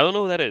 I don't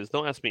know who that is.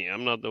 Don't ask me.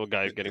 I'm not the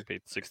guy getting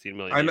paid 16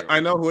 million. I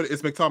know who it is.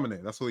 It's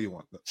McTominay. That's who you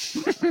want.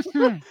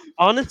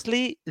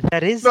 Honestly,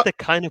 that is the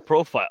kind of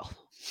profile.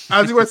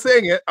 As you were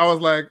saying it, I was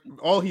like,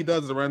 all he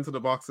does is run to the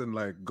box and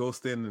like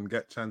ghost in and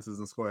get chances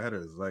and score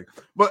headers. Like,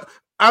 but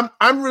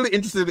I'm really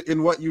interested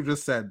in what you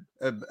just said,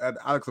 and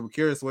Alex, I'm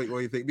curious what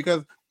you think,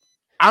 because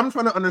I'm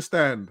trying to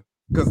understand,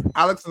 because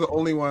Alex is the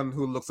only one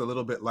who looks a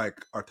little bit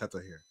like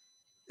Arteta here.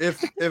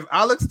 If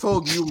Alex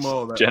told you,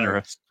 Mo, that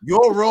generous, like,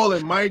 your role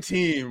in my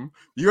team,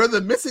 you're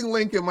the missing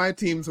link in my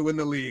team to win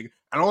the league,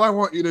 and all I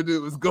want you to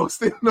do is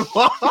ghost in the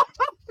box.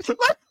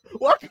 Like,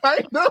 what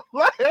kind of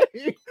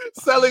like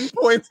selling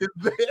point is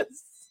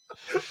this?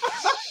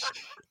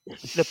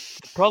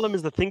 The problem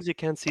is the things you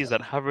can't see is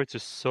that Havertz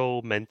is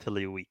so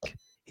mentally weak.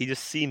 He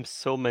just seems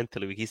so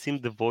mentally weak. He seems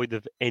devoid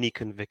of any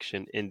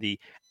conviction in the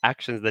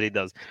actions that he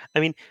does. I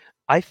mean,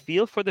 I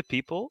feel for the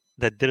people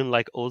that didn't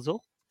like Ozil,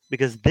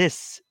 because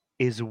this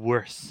is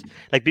worse.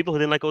 Like, people who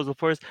didn't like Ozil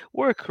for his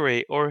work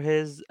rate or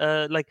his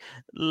like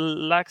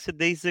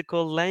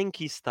lackadaisical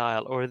lanky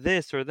style or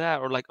this or that,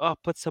 or like,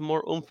 put some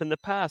more oomph in the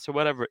pass or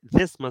whatever.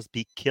 This must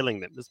be killing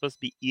them. This must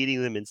be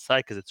eating them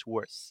inside because it's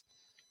worse.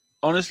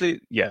 Honestly,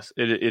 yes,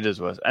 it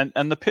is worse.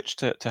 And the pitch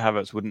to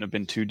Havertz wouldn't have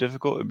been too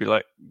difficult. It'd be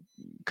like,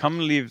 come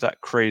leave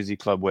that crazy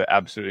club where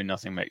absolutely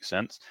nothing makes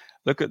sense.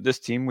 Look at this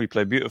team. We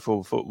play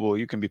beautiful football.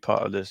 You can be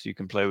part of this. You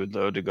can play with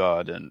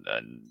Odegaard, and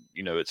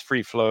it's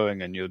free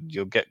flowing, and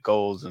you'll get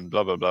goals and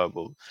blah blah blah.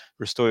 Will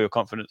restore your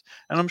confidence.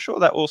 And I'm sure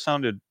that all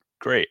sounded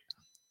great.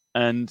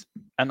 And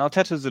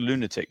Arteta's a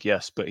lunatic,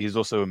 yes, but he's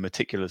also a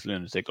meticulous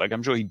lunatic. Like,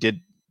 I'm sure he did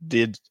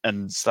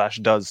and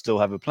 / does still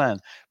have a plan,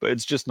 but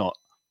it's just not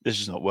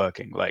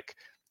working. Like,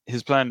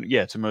 his plan,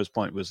 yeah, to Mo's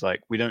point, was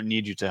like, we don't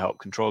need you to help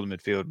control the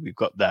midfield. We've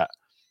got that.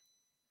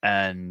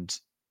 And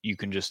you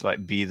can just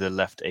like be the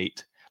left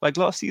 8. Like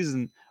last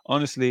season,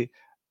 honestly,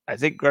 I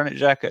think Granit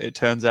Xhaka, it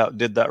turns out,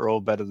 did that role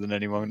better than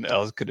anyone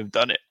else could have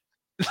done it.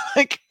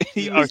 Like,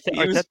 he was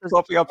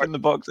popping up in the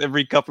box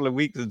every couple of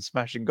weeks and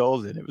smashing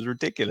goals in. It was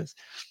ridiculous.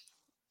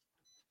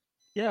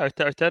 Yeah,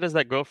 Arteta's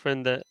that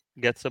girlfriend that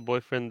gets a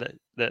boyfriend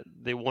that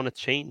they want to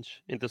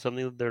change into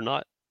something that they're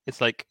not.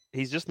 It's like,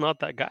 he's just not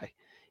that guy.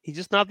 He's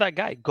just not that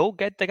guy. Go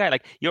get the guy.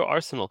 Like, you're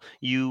Arsenal.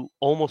 You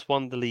almost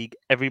won the league.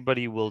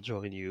 Everybody will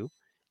join you.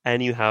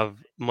 And you have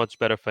much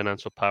better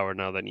financial power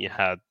now than you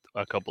had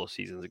a couple of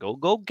seasons ago.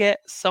 Go get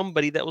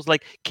somebody that was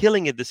like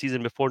killing it the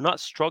season before, not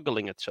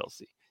struggling at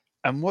Chelsea.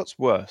 And what's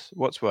worse,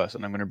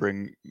 and I'm going to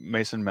bring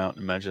Mason Mount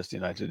and Manchester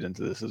United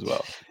into this as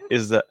well,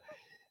 is that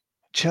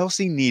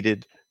Chelsea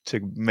needed to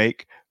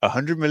make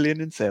 100 million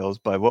in sales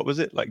by, what was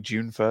it, like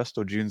June 1st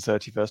or June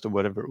 31st or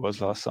whatever it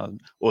was last summer,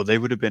 or they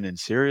would have been in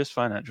serious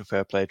financial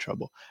fair play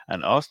trouble.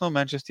 And Arsenal,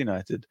 Manchester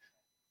United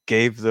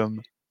gave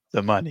them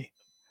the money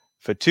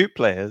for two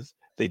players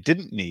they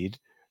didn't need,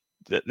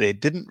 that they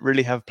didn't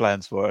really have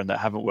plans for, and that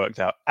haven't worked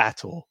out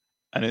at all.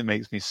 And it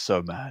makes me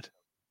so mad.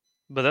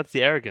 But that's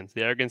the arrogance.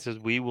 The arrogance is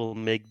we will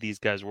make these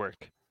guys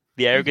work.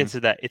 The arrogance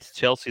is that it's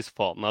Chelsea's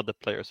fault, not the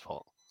players'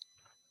 fault.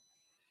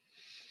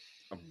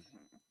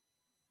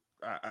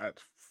 I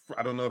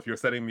don't know if you're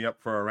setting me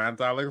up for a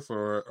rant, Alex,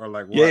 or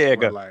like what. Yeah,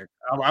 go. Like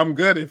I'm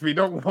good if we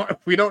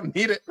don't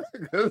need it.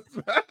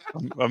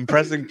 I'm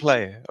pressing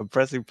play.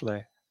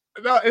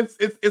 No, it's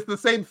the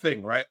same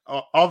thing, right?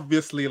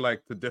 Obviously,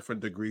 like to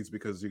different degrees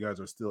because you guys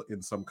are still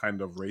in some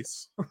kind of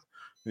race.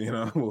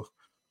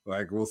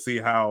 Like we'll see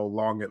how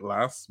long it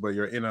lasts, but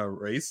you're in a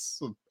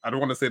race. I don't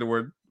want to say the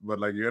word, but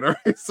like you're in a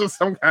race of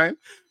some kind.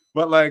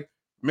 But like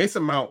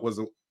Mason Mount was,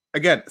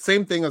 again,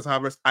 same thing as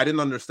Havertz. I didn't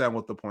understand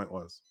what the point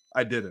was.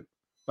 I didn't.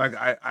 Like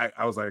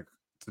I was like,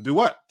 to do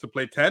what? To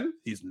play 10?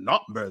 He's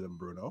not better than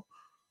Bruno.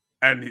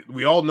 And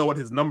we all know what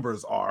his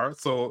numbers are.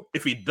 So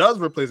if he does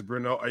replace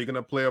Bruno, are you going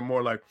to play a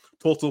more like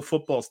total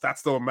football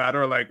stats don't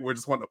matter? Like we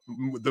just want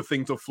the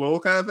thing to flow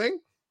kind of thing.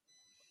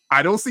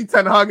 I don't see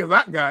Ten Hag as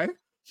that guy.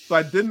 So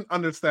I didn't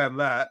understand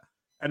that.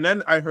 And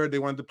then I heard they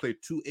wanted to play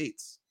 2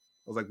 8s.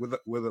 I was like,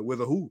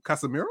 with a who?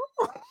 Casemiro?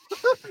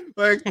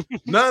 Like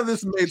none of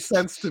this made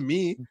sense to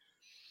me.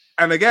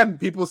 And again,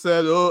 people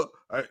said,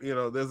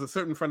 there's a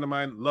certain friend of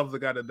mine, love the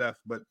guy to death,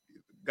 but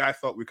guy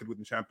thought we could win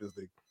the Champions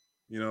League.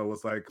 It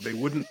was like they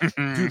wouldn't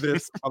do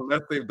this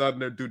unless they've done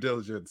their due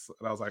diligence.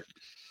 And I was like,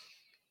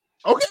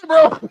 okay,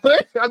 bro,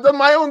 I've done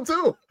my own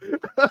too.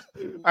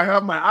 I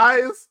have my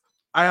eyes.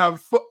 I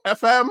have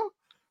FM.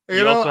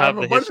 You also have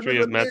the bunch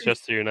history of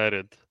Manchester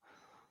United.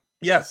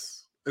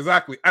 Yes,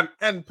 exactly.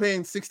 And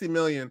paying 60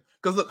 million.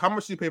 Because look, how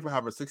much do you pay for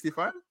Havertz?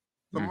 65?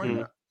 Something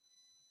like that.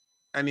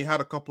 And he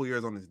had a couple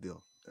years on his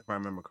deal, if I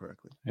remember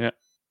correctly. Yeah.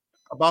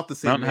 About the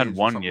same. Mount had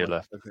 1 year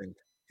left. I think.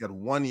 You had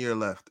 1 year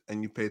left,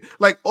 and you paid.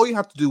 Like, all you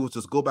have to do was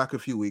just go back a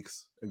few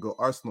weeks and go,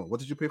 Arsenal, what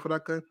did you pay for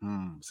that guy?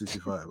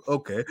 65.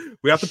 Okay.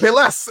 We have to pay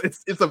less.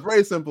 It's a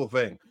very simple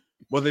thing.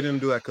 Well, they didn't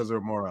do that because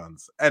they're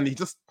morons. And he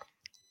just,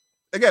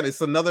 again,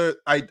 it's another,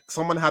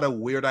 someone had a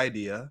weird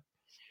idea,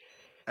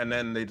 and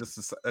then they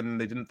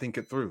didn't think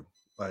it through.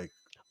 Like,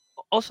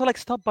 also, like,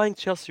 stop buying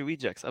Chelsea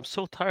rejects. I'm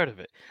so tired of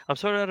it. I'm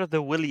so tired of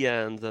the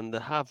Willians and the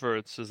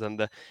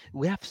Havertzes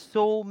we have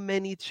so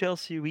many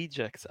Chelsea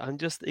rejects. I'm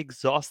just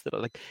exhausted.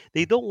 Like,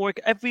 they don't work.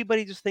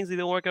 Everybody just thinks they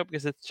don't work out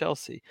because it's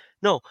Chelsea.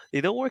 No,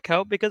 they don't work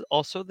out because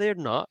also they're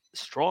not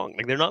strong.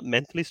 Like, they're not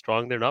mentally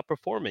strong. They're not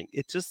performing.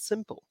 It's just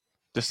simple.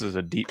 This is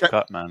a deep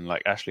cut, man.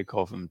 Like Ashley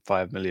Cole from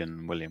 5 million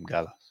and William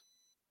Gallas.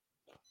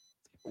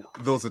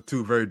 Those are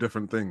two very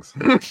different things.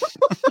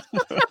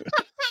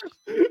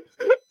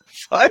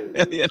 5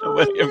 million and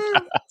William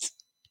Gallas.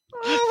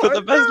 For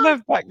the best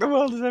left back the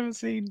world has ever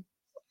seen.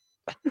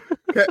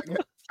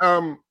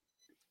 How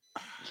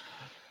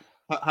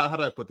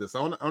do I put this?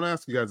 I want to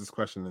ask you guys this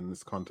question in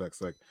this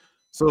context. Like,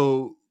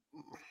 so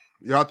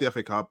you're out the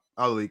FA Cup,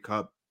 out of the League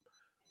Cup.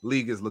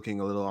 League is looking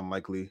a little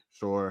unlikely,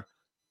 sure.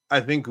 I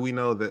think we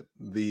know that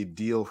the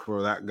deal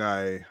for that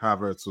guy,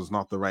 Havertz, was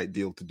not the right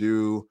deal to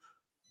do.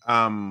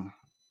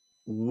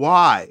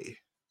 Why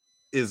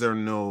is there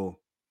no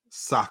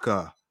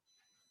Saka?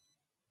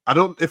 I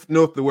don't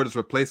know if the word is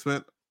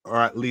replacement or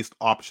at least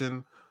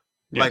option.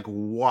 Yeah. Like,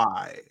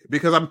 why?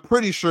 Because I'm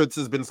pretty sure this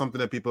has been something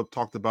that people have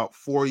talked about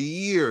for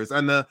years.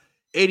 And the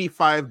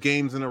 85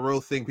 games in a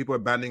row thing people are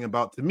banding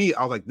about, to me,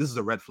 I was like, this is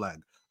a red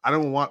flag. I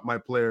don't want my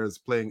players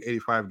playing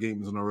 85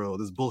 games in a row.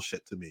 This is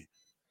bullshit to me.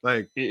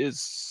 Like, it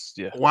is,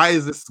 yeah. Why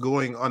is this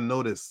going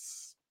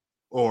unnoticed?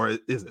 Or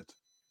is it?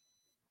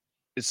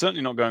 It's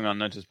certainly not going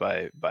unnoticed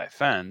by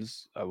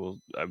fans. I will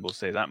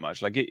say that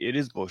much. Like, it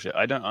is bullshit.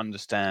 I don't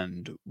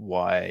understand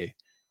why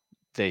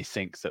they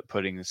think that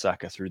putting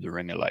Saka through the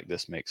ringer like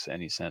this makes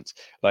any sense.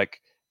 Like,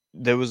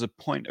 there was a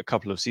point a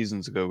couple of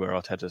seasons ago where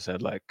Arteta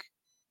said, like,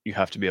 you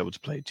have to be able to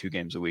play 2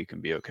 games a week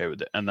and be okay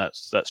with it. And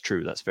that's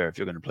true. That's fair. If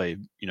you're going to play,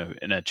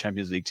 in a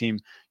Champions League team,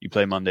 you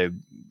play Monday,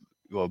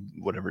 or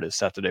whatever it is,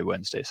 Saturday,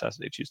 Wednesday,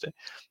 Saturday, Tuesday.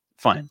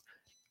 Fine.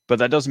 But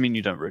that doesn't mean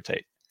you don't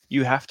rotate.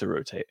 You have to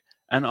rotate.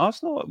 And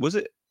Arsenal, was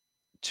it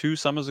 2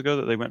 summers ago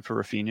that they went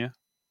for Rafinha?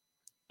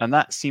 And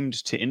that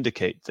seemed to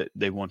indicate that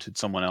they wanted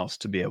someone else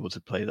to be able to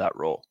play that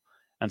role.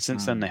 And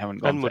since then, they haven't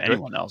gone for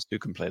anyone else who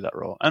can play that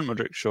role. And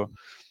Modric, sure.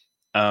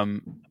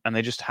 And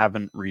they just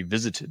haven't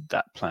revisited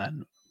that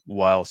plan,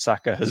 while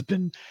Saka has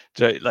been,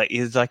 like,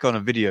 he's like on a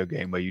video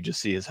game where you just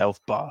see his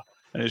health bar.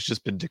 And it's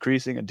just been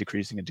decreasing and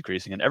decreasing and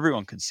decreasing. And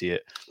everyone can see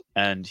it.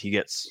 And he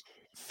gets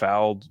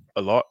fouled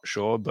a lot,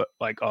 sure, but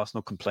like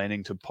Arsenal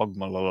complaining to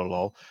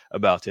Pogba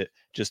about it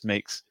just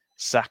makes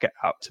Saka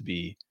out to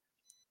be,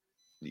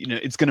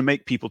 it's going to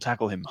make people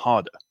tackle him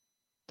harder.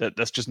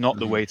 That's just not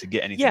the way to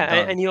get anything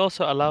done. And you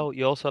also allow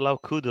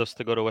Kudus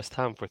to go to West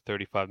Ham for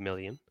 35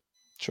 million.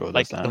 Sure,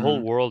 Like that's the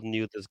whole world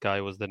knew this guy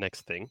was the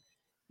next thing.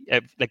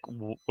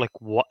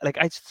 What? Like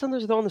I just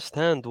sometimes don't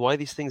understand why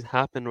these things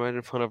happen right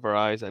in front of our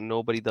eyes and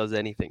nobody does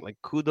anything. Like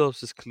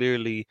Kudus is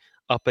clearly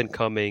up and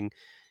coming.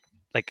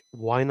 Like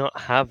why not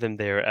have him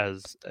there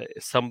as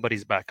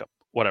somebody's backup,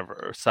 whatever,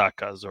 or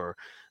Saka's or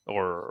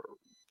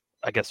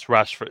I guess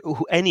Rashford,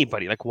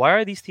 anybody. Like why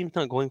are these teams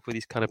not going for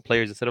these kind of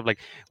players instead of like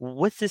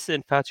what's this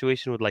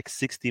infatuation with like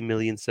 60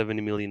 million, 70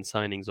 million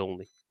signings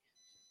only?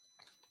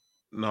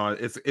 No,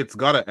 it's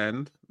got to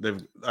end.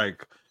 They've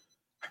like,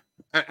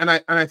 and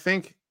I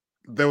think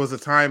there was a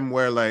time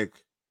where like,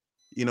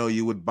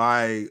 you would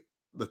buy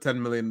the £10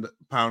 million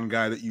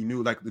guy that you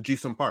knew, like the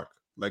Jason Park,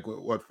 like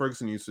what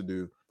Ferguson used to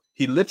do.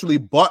 He literally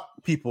bought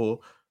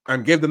people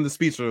and gave them the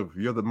speech of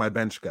 "You're my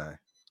bench guy.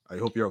 I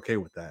hope you're okay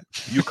with that.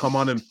 You come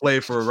on and play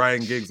for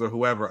Ryan Giggs or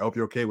whoever. I hope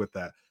you're okay with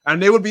that."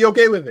 And they would be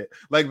okay with it.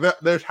 Like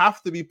there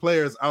have to be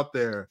players out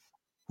there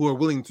who are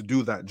willing to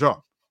do that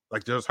job.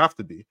 Like there just have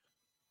to be.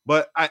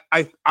 But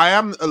I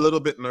am a little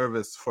bit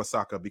nervous for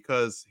Saka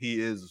because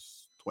he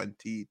is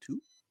 22,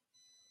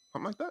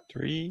 something like that.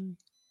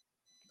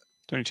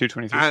 22,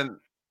 23.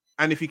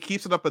 And if he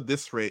keeps it up at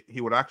this rate,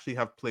 he would actually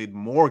have played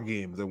more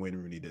games than Wayne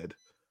Rooney did,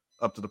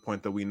 up to the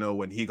point that we know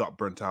when he got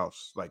burnt out,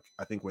 like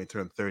I think when he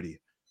turned 30.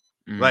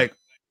 Like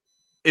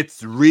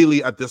it's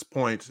really at this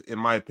point, in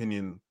my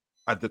opinion,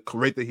 at the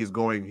rate that he's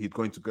going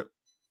to get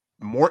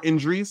more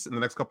injuries in the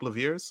next couple of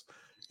years.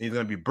 And he's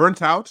going to be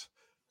burnt out.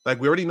 Like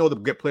we already know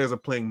that players are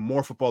playing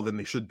more football than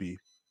they should be.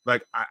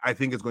 Like I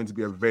think it's going to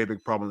be a very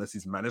big problem unless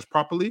he's managed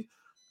properly.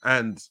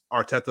 And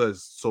Arteta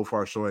is so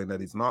far showing that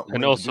he's not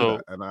willing to do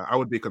that. And I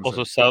would be concerned.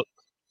 Also,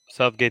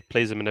 Southgate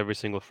plays him in every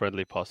single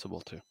friendly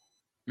possible too.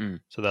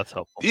 So that's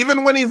helpful.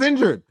 Even when he's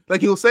injured,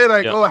 like he'll say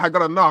like, "Oh, I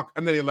got a knock,"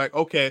 and then you're like,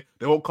 "Okay,"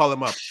 they won't call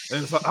him up,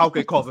 and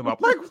Southgate calls him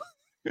up. Like,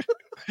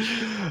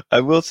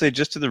 I will say,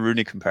 just to the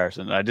Rooney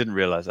comparison, I didn't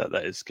realize that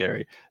is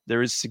scary.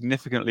 There is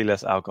significantly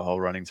less alcohol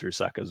running through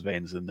Saka's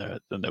veins than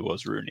there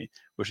was Rooney,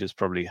 which is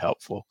probably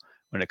helpful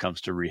when it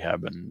comes to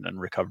rehab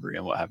and recovery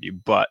and what have you.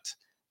 But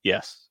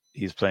yes,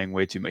 he's playing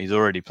way too much. He's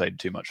already played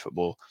too much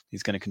football.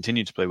 He's going to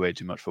continue to play way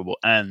too much football.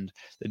 And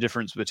the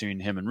difference between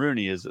him and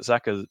Rooney is that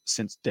Saka,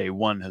 since day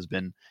one, has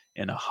been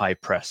in a high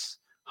press,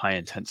 high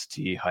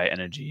intensity, high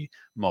energy,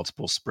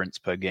 multiple sprints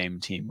per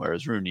game team,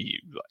 whereas Rooney,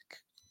 like,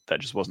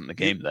 that just wasn't the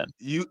game then.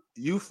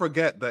 You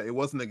forget that it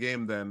wasn't a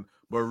game then,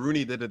 but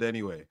Rooney did it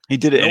anyway. He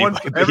did it anyway,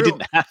 but he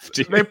didn't have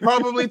to. They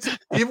probably,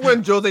 even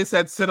when Jose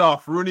said sit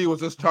off, Rooney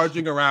was just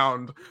charging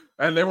around,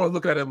 and everyone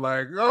looked at him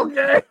like,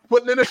 okay,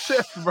 putting in a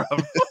shift, bro.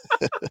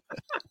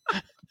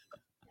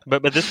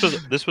 But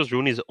this was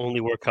Rooney's only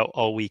workout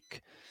all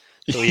week,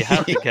 so you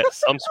have to get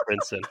some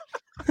sprints in.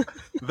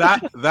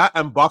 that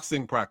and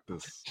boxing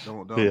practice.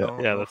 Don't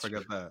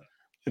forget that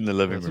in the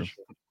living room.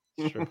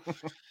 Sure.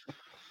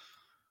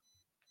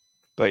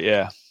 But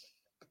yeah,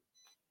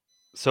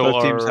 so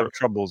both teams have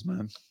troubles,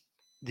 man.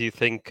 Do you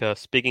think,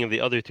 speaking of the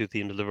other two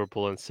teams,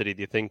 Liverpool and City,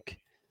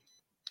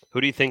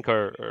 who do you think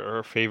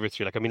are favorites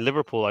here? Like, I mean,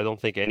 Liverpool, I don't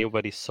think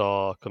anybody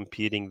saw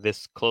competing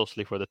this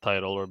closely for the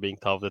title or being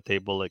top of the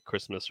table like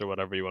Christmas or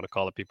whatever you want to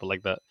call it, people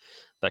like that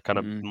kind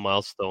of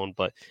milestone.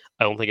 But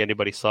I don't think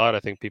anybody saw it. I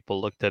think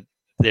people looked at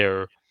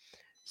their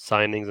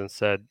signings and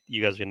said,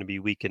 you guys are going to be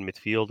weak in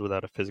midfield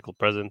without a physical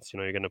presence.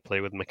 You're going to play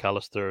with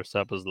McAllister,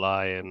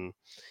 Szoboszlai, and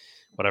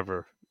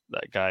whatever,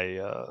 that guy,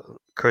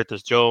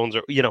 Curtis Jones,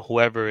 or,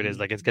 whoever it is.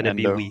 Like, it's going to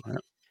be weak. Yeah.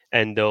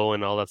 Endo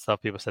and all that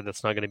stuff. People said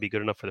that's not going to be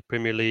good enough for the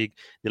Premier League.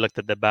 They looked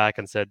at the back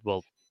and said,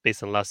 well,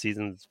 based on last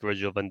season's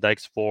Virgil van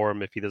Dijk's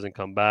form, if he doesn't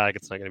come back,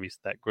 it's not going to be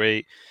that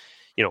great.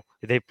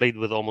 They played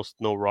with almost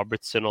no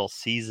Robertson all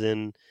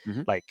season.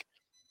 Like,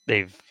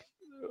 they've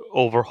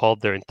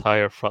overhauled their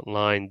entire front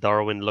line.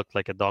 Darwin looked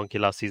like a donkey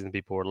last season.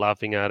 People were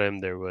laughing at him.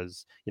 There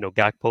was,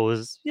 Gakpo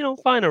is,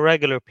 fine, a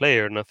regular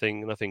player,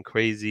 nothing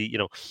crazy,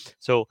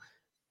 So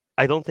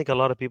I don't think a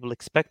lot of people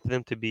expect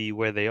them to be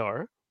where they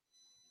are.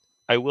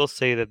 I will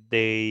say that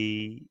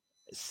they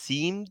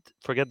seemed,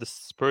 forget the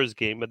Spurs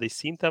game, but they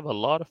seem to have a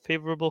lot of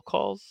favorable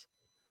calls.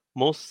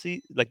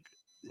 Mostly, like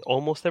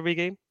almost every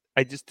game.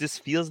 This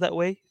feels that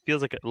way.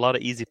 Feels like a lot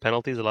of easy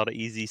penalties, a lot of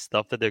easy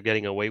stuff that they're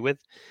getting away with.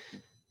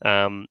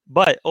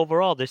 But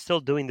overall, they're still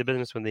doing the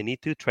business when they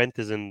need to. Trent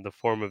is in the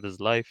form of his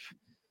life.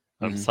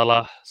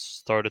 Salah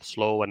started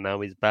slow and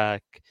now he's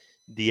back.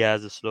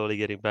 Diaz is slowly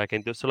getting back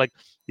into it. So, like,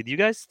 did you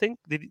guys think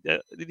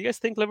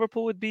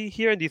Liverpool would be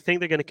here? And do you think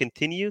they're going to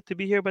continue to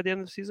be here by the end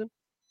of the season?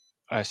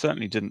 I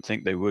certainly didn't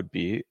think they would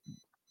be.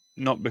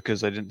 Not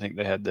because I didn't think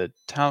they had the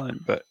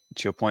talent, but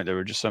to your point, there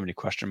were just so many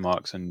question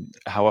marks. And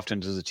how often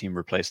does a team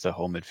replace their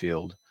whole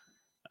midfield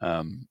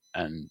and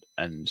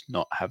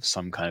not have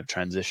some kind of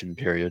transition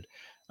period?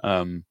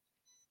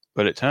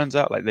 But it turns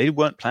out, like, they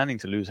weren't planning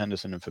to lose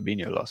Henderson and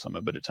Fabinho last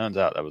summer, but it turns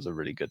out that was a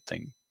really good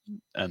thing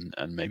and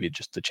maybe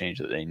just the change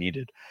that they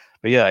needed.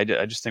 But yeah, I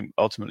just think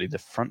ultimately the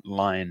front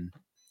line,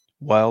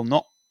 while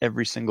not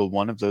every single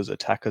one of those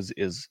attackers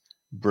is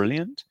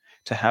brilliant,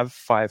 to have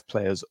 5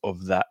 players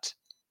of that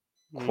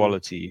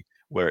quality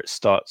where it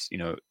starts,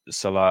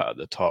 Salah at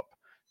the top,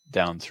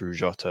 down through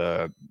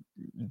Jota,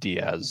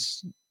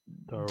 Diaz,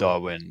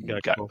 Darwin,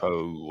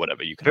 Gakpo,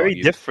 whatever you can very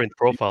argue. different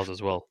profiles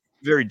as well.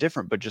 Very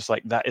different, but just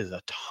like that is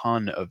a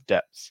ton of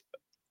depth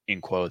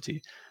in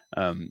quality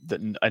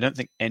that I don't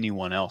think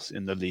anyone else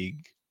in the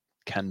league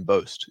can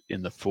boast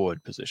in the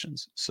forward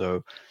positions.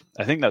 So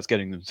I think that's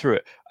getting them through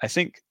it. I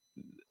think,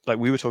 like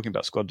we were talking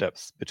about squad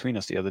depth between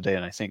us the other day,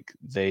 and I think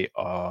they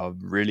are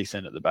really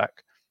thin at the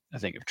back. I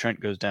think if Trent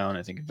goes down,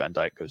 I think if Van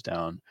Dijk goes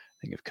down, I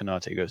think if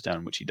Konate goes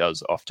down, which he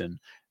does often,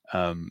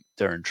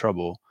 they're in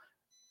trouble.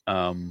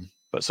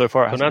 But so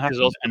far it hasn't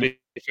happened. Also, to be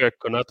fair,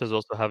 Konate is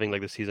also having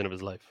like the season of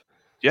his life.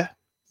 Yeah,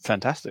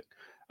 fantastic.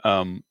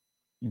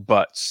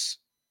 But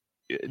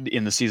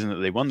in the season that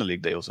they won the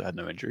league, they also had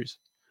no injuries.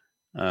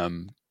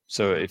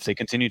 So if they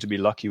continue to be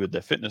lucky with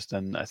their fitness,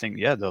 then I think,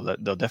 yeah,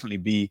 they'll definitely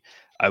be,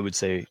 I would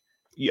say,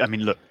 I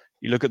mean, look,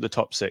 you look at the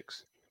top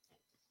 6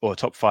 or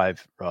top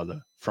 5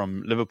 rather,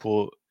 from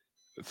Liverpool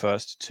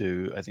first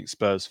to I think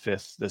Spurs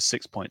 5th, there's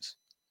 6 points.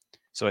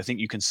 So I think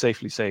you can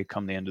safely say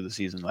come the end of the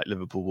season, like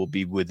Liverpool will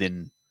be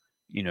within,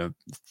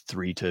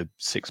 3 to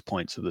 6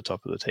 points of the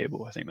top of the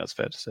table. I think that's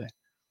fair to say.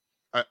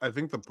 I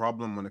think the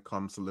problem when it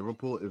comes to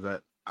Liverpool is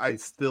that I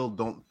still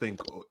don't think,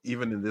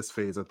 even in this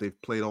phase, that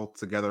they've played all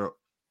together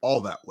all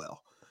that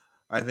well.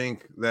 I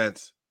think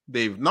that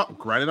they've not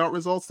grinded out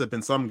results. There've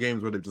been some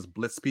games where they've just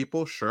blitzed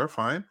people, sure,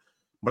 fine.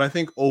 But I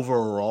think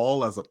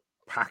overall, as a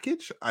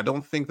package, I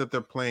don't think that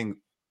they're playing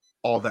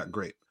all that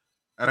great.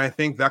 And I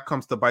think that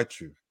comes to bite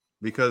you,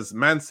 because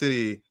Man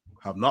City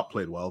have not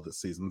played well this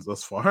season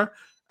thus far,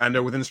 and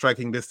they're within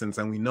striking distance,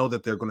 and we know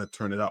that they're going to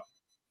turn it up.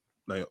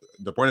 Like,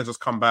 De Bruyne just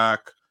come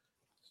back.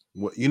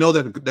 You know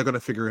that they're going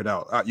to figure it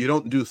out. You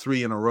don't do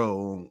 3 in a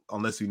row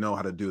unless you know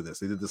how to do this.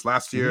 They did this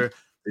last year. Mm-hmm.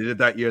 They did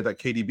that year that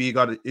KDB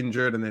got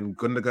injured, and then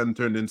Gundogan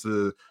turned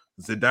into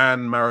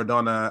Zidane,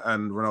 Maradona,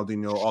 and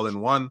Ronaldinho all in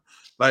one.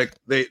 Like,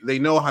 they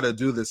know how to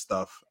do this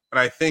stuff. And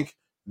I think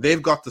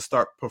they've got to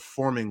start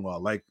performing well.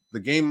 Like the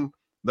game,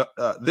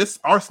 this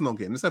Arsenal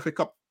game, this FA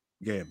Cup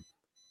game,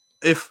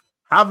 if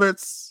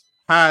Havertz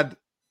had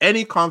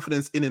any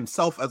confidence in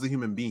himself as a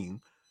human being,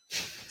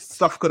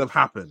 stuff could have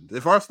happened.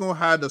 If Arsenal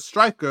had a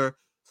striker,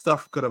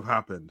 stuff could have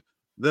happened.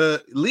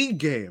 The league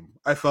game,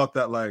 I felt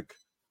that like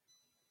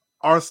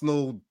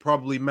Arsenal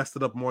probably messed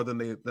it up more than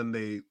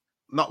they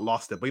not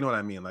lost it, but you know what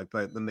I mean. Like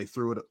then they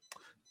threw it.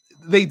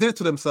 They did it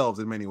to themselves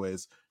in many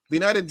ways. The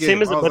United game.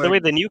 Same as by the way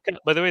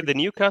the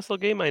Newcastle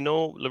game. I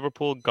know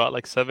Liverpool got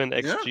like 7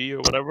 XG or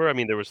whatever. I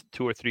mean, there was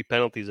 2 or 3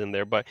 penalties in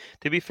there, but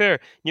to be fair,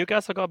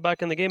 Newcastle got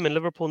back in the game, and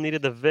Liverpool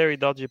needed a very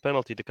dodgy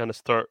penalty to kind of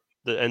start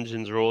the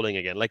engines rolling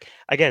again. Like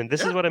again,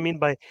 this is what I mean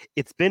by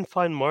it's been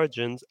fine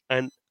margins,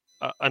 and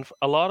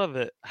a lot of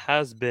it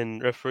has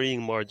been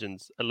refereeing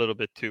margins a little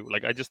bit too.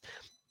 Like I just,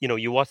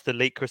 you watch the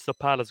late Crystal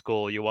Palace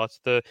goal, you watch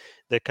the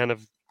kind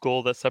of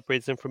goal that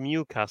separates them from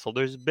Newcastle.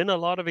 There's been a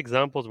lot of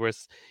examples where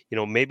it's,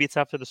 maybe it's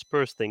after the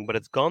Spurs thing, but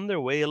it's gone their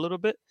way a little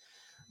bit,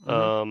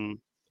 and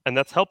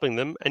that's helping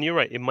them. And you're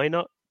right, it might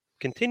not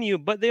continue,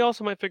 but they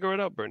also might figure it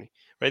out, Bernie.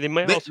 Right? They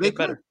might also get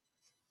better.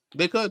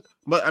 They could,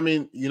 but I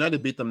mean,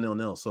 United beat them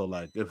 0-0. So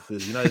like, if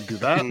United do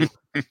that,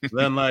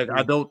 then like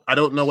I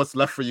don't know what's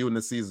left for you in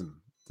the season.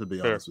 To be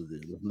honest with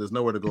you, there's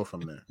nowhere to go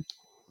from there.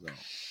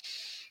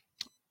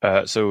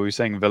 No. So are we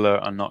saying Villa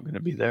are not going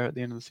to be there at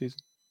the end of the season?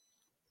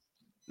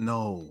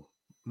 No.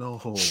 Villa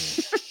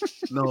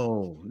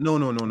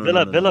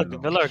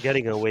are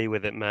getting away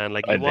with it, man.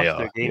 Like you watch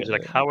their games,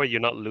 like how are you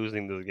not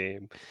losing this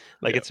game?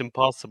 Like it's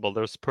impossible.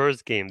 Their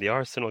Spurs game, the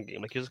Arsenal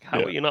game, like you're just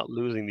how are you not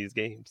losing these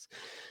games?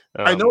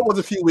 I know it was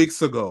a few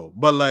weeks ago,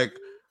 but like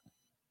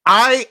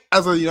I,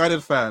 as a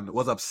United fan,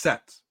 was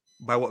upset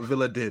by what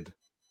Villa did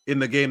in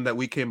the game that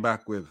we came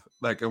back with,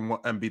 like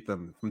and beat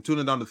them from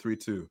 2-0 down to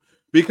 3-2,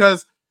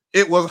 because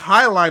it was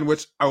Highline,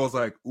 which I was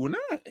like, Unai,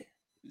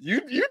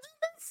 you do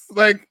this?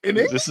 Like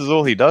this is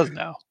all he does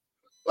now.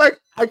 Like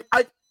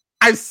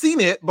I've seen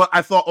it, but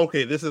I thought,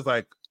 okay, this is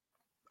like,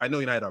 I know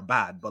United are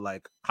bad, but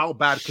like, how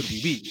bad could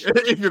we be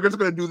if you're just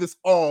going to do this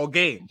all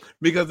game?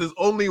 Because there's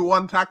only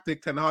one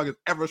tactic Ten Hag has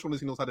ever shown us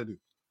he knows how to do,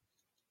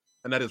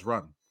 and that is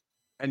run.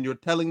 And you're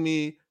telling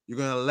me you're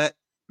going to let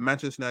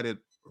Manchester United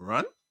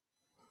run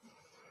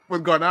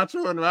with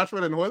Garnacho and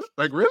Rashford and Hoyle?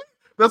 Like, really?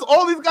 That's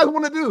all these guys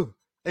want to do.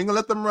 And gonna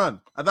let them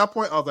run. At that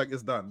point, I was like,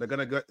 it's done. They're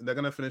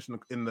gonna finish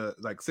in the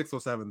like 6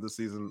 or 7 this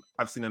season.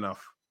 I've seen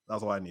enough.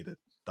 That's all I needed.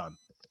 Done.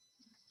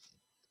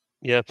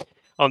 Yeah.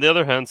 On the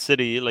other hand,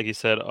 City, like you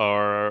said,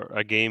 are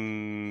a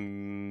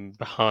game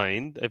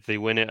behind. If they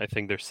win it, I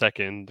think they're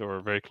second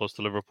or very close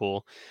to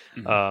Liverpool.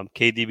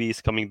 KDB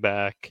is coming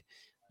back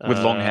with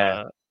long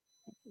hair.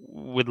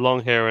 with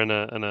long hair and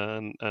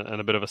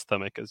a bit of a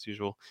stomach as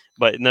usual,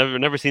 but it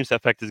never seems to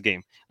affect his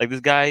game. Like this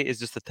guy is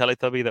just a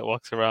Teletubby that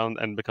walks around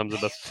and becomes the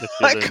best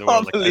I midfielder in the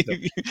world. can't Like,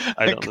 believe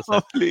I don't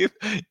understand. believe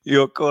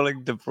you're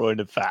calling De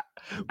Bruyne fat.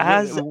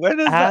 As When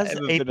has that as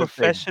ever a been a thing?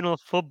 professional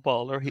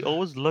footballer, he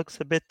always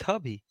looks a bit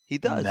tubby. He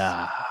does.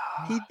 Nah.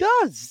 He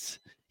does.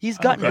 He's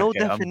got Okay, no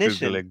okay, I'm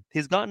definition. Googling.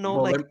 He's got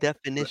no Well,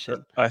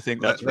 definition. I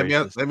think that's let me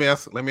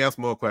racist. ask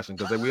Mo a question,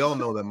 because we all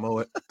know that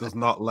Mo does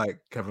not like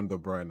Kevin De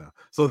Bruyne.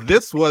 So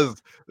this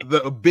was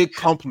the big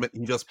compliment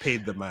he just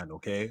paid the man.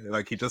 Okay,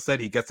 like he just said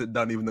he gets it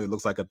done even though he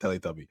looks like a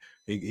Teletubby.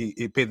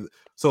 He paid.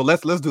 So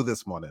let's do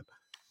this one then.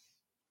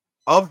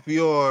 Of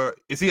your,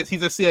 he's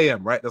a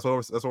CAM, right? That's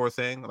what we're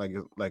saying. Like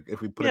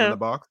if we put it in the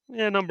box,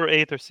 number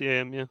 8 or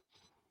CAM. Yeah.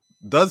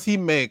 does he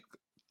make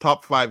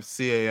top 5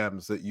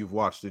 CAMs that you've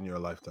watched in your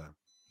lifetime?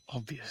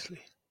 Obviously.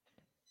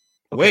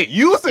 Wait,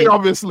 you say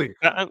obviously.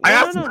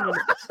 No.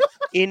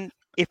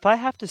 If I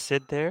have to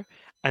sit there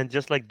and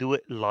just like do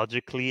it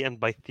logically and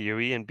by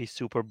theory and be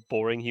super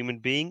boring human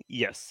being,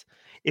 yes.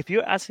 If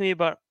you're asking me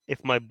about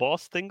if my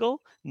balls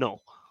tingle, no.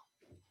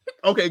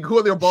 Okay, who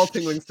are your ball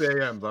tingling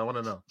CAMs? I want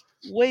to know.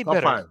 Way Top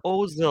better. 5.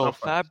 Ozil, Top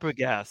 5.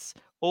 Fabregas.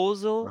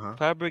 Ozil, Uh-huh.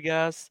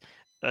 Fabregas.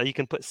 You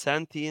can put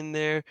Santi in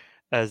there.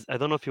 As I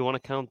don't know if you want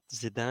to count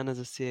Zidane as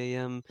a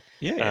CAM.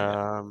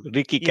 Yeah.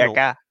 Ricky you know,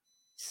 Kaka.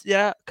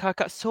 Yeah,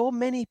 Kaka. So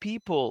many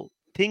people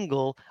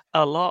tingle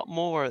a lot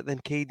more than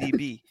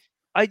KDB.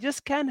 I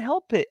just can't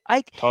help it.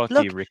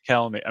 Totti,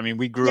 Riquelme. I mean,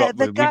 we grew up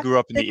in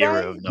the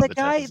era of number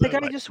 10. The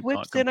guy just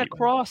whips in a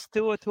cross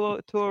to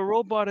a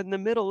robot in the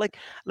middle. Like,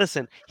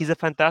 listen, he's a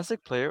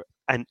fantastic player,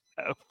 and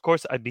of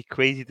course, I'd be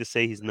crazy to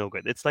say he's no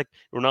good. It's like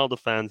Ronaldo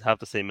fans have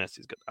to say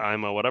Messi's good.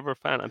 I'm a whatever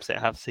fan. I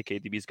have to say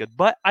KDB's good,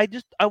 but I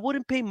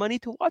wouldn't pay money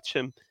to watch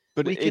him.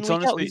 But week in, week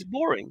out. He's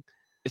boring.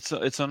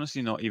 It's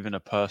honestly not even a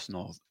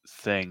personal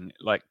thing.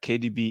 Like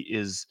KDB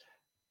is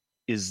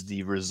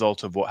the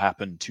result of what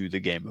happened to the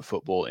game of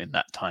football in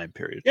that time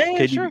period. Yeah,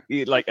 KDB, sure.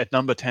 Like a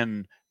number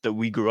 10 that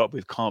we grew up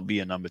with can't be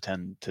a number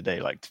 10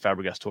 today. Like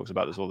Fabregas talks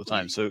about this all the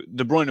time. So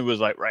De Bruyne was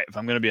like, right, if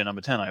I'm going to be a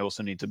number 10, I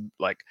also need to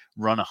like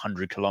run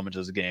 100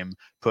 kilometers a game,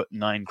 put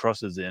 9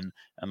 crosses in,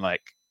 and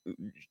like,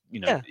 you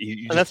know,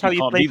 and that's how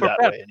you play for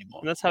Pep.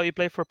 Anymore. And that's how you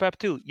play for Pep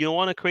too. You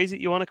want a crazy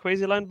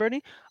line,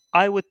 Bernie?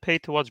 I would pay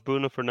to watch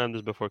Bruno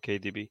Fernandes before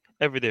KDB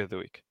every day of the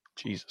week.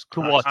 Jesus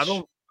Christ. To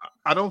watch.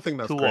 I don't think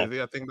that's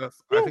crazy. I think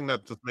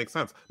that just makes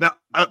sense. Now,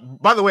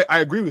 by the way,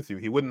 I agree with you.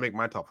 He wouldn't make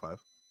my top 5.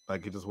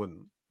 Like, he just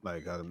wouldn't.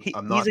 Like,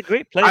 I'm not. He's a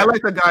great player. I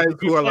like the guys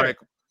who are like,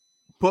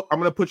 I'm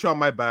going to put you on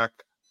my back.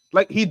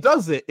 Like, he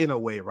does it in a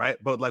way, right?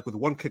 But like with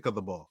one kick of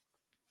the ball.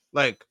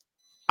 Like,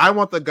 I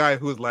want the guy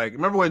who's like,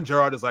 remember when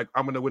Gerrard is like,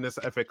 I'm going to win this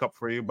FA Cup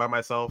for you by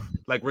myself?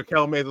 Like,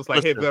 Riquelme is just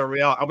like, hey,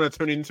 Villarreal, I'm going to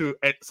turn you into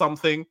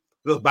something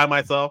just by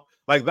myself.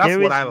 Like, that's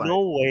what I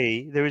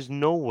like. There is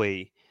no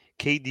way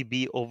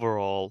KDB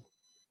overall,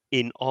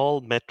 in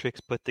all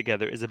metrics put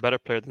together, is a better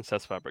player than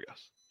Cesc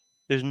Fabregas.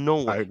 There's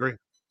no way. I agree.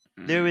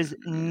 There is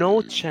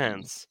no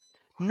chance.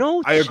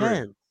 No I chance.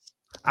 Agree.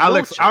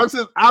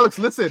 Alex,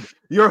 listen,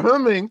 you're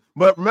humming,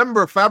 but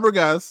remember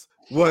Fabregas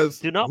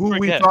was who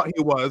we thought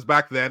he was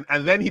back then,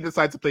 and then he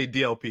decided to play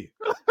DLP.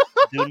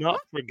 Do not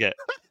forget.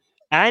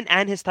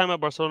 And his time at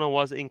Barcelona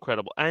was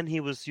incredible. And he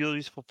was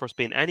useful for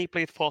Spain. And he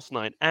played false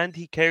 9. And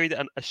he carried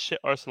a shit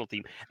Arsenal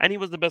team. And he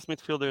was the best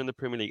midfielder in the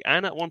Premier League.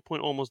 And at one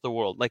point, almost the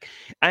world.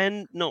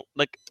 No.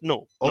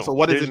 Also,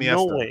 what is Iniesta?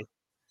 No way.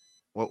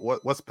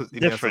 What's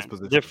Iniesta's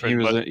position?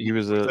 Different. He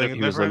was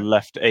a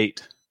left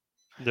 8.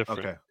 Different.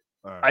 Okay.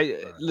 All right.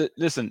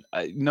 Listen.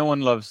 No one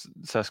loves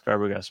Cesc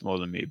Fabregas more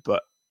than me,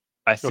 but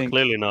I think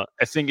clearly not.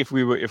 I think if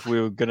we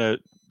were gonna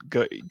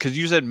go, because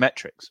you said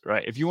metrics,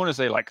 right? If you want to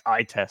say like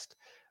eye test,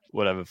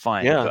 whatever,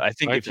 fine. Yeah, but I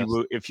think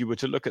if you were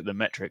to look at the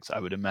metrics, I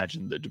would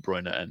imagine that De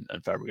Bruyne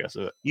and Fabregas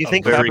are. You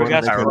think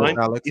Fabregas prime?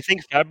 You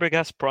think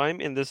Fabregas prime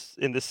in this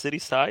City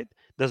side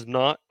does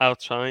not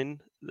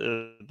outshine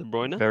De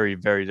Bruyne? Very,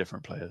 very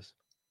different players.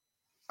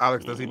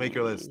 Alex, does he make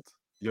your list?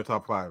 Your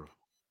top 5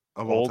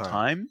 of all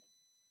time?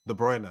 De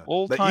Bruyne.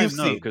 All time, you've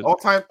seen. All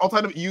time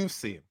that you've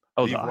seen.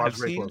 Oh, that I've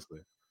seen?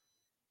 Closely.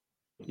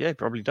 Yeah, it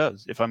probably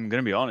does. If I'm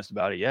going to be honest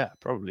about it, yeah,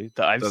 probably.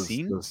 That I've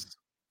seen.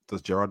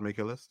 Does Gerrard make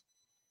your list?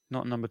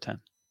 Not number 10.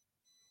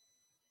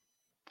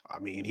 I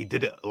mean, he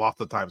did it lots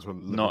of times when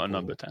Liverpool. Not a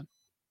number 10.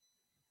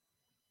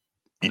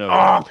 No.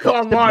 Oh,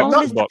 come on.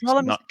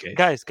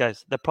 Guys,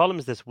 the problem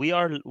is this. We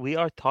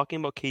are talking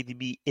about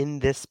KDB in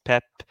this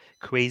Pep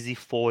crazy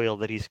foil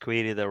that he's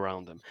created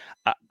around him.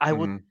 I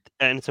would,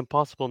 and it's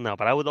impossible now,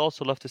 but I would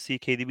also love to see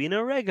KDB in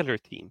a regular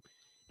team.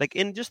 Like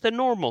in just a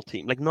normal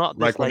team. Like not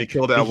this when he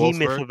killed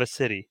behemoth of a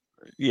city.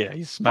 Yeah,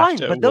 he's fine,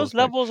 but those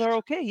levels are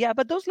okay. Yeah,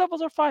 but those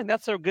levels are fine.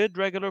 That's a good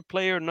regular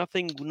player.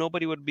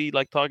 Nobody would be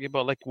like talking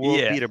about like world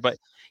beater. But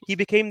he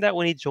became that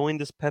when he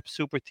joined this Pep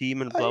super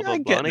team and blah blah blah. I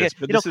get this,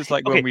 but this is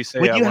like when we say,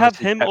 would you have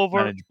him Pep over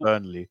manage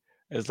Burnley?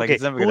 It's like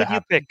it's never going to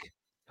happen.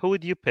 Who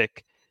would you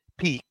pick?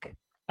 Peak,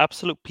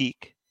 absolute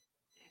peak,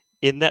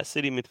 in that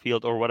City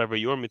midfield or whatever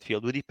your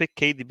midfield. Would you pick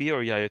KDB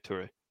or Yaya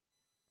Toure?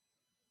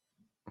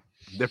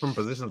 Different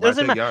positions. But I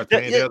Doesn't think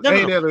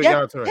matter.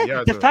 Yaya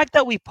Toure. The fact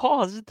that we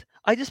paused,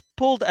 I just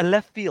pulled a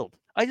left field.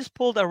 I just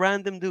pulled a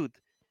random dude,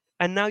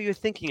 and now you're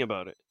thinking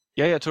about it.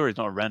 Yaya Toure is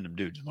not a random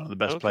dude. He's one of the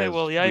best players. Okay,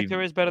 well, Yaya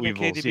Toure is better than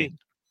we've all KDB. seen.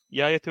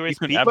 Yaya Toure You is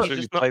can peak.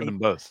 absolutely play them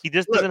both. He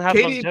just Look, doesn't have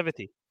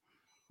longevity.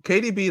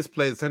 KDB has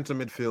played center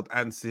midfield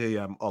and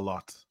CAM a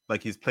lot.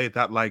 Like he's played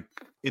that like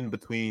in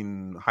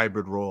between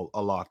hybrid role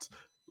a lot.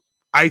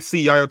 I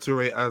see Yaya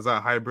Toure as a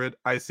hybrid.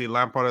 I see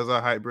Lampard as a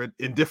hybrid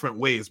in different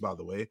ways, by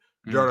the way.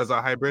 Gerrard as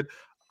a hybrid.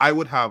 I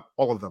would have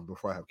all of them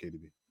before I have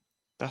KDB.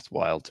 That's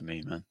wild to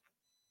me, man.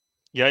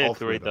 Yaya All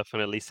three Toure of them.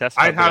 definitely. Cesc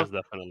I'd have-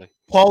 Fabregas definitely.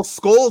 Paul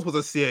Scholes was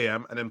a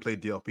CAM and then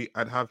played DLP.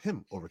 I'd have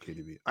him over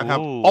KDB. I'd have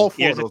all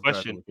four Here's of a those guys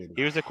question. over KDB.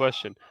 Here's a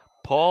question.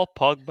 Paul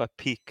Pogba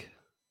peak.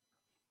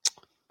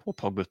 Paul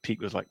Pogba's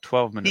peak was like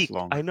 12 minutes Peak.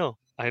 long. I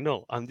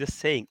know. I'm just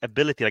saying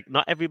ability. Like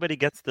not everybody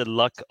gets the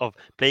luck of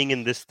playing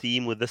in this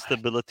team with the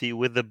stability,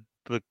 with the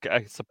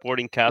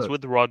supporting cast, Look,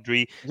 with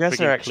Rodri You guys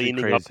freaking are actually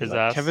cleaning crazy. up his Like,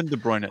 ass. Kevin De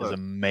Bruyne is Look,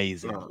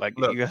 amazing.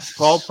 look, You guys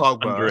Paul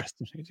Pogba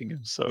underestimating him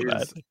so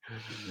bad. is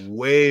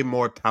way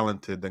more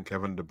talented than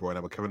Kevin De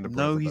Bruyne, but Kevin De Bruyne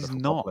No, is a he's better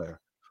football not. player.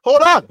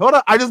 Hold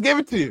on. I just gave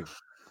it to you.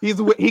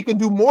 He can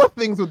do more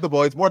things with the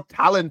ball. He's more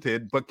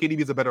talented, but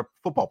KDB is a better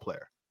football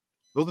player.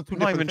 Those are two I'm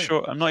not different even things.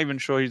 sure. I'm not even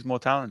sure he's more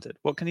talented.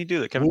 What can he do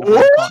that Kevin De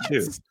Bruyne can't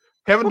do?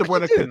 Kevin De What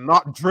can Bruyne he do?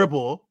 cannot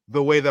dribble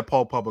the way that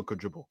Paul Pogba could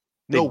dribble.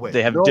 No way.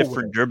 They have No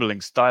different way.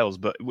 dribbling styles,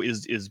 but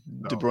is De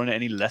No. Bruyne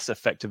any less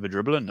effective a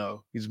dribbler?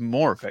 No, he's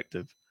more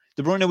effective.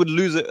 De Bruyne would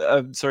lose it.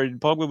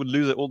 Pogba would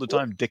lose it all the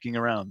time, dicking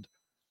around,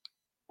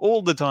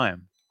 all the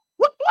time.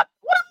 What?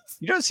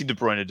 You don't see De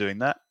Bruyne doing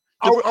that.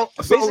 So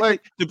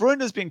De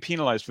Bruyne is being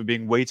penalized for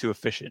being way too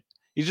efficient.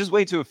 He's just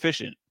way too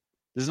efficient.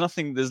 There's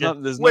nothing. There's Yeah.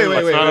 not. There's Wait, no.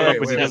 wait, like, wait,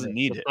 because wait, he doesn't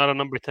need It's it. not a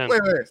number 10. wait.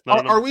 It's not a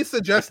Are number- we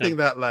suggesting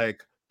that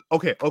like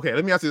okay?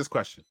 Let me ask you this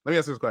question. And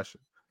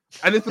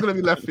this is gonna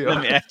be left field.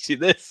 Let me ask you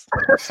this.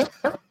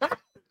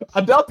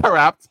 Adel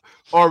Taarabt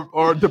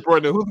or De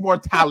Bruyne, who's more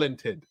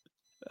talented?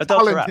 Adel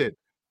Taarabt. Talented.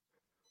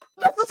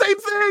 That's the same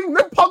thing.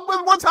 Then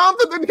Pogba's more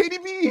talented than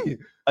KDB.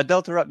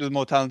 Adel Taarabt is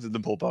more talented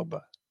than Paul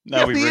Pogba. Now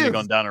Yes, we've he really is.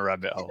 gone down a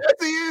rabbit hole. Yes,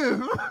 he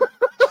is.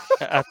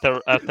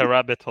 at the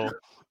rabbit hole.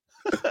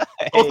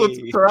 Also,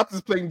 Hey, Taarabt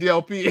is playing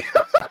DLP.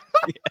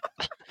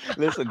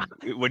 listen,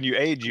 when you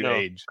age, you No.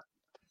 age.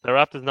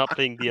 Taarabt is not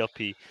playing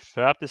DLP.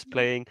 Taarabt is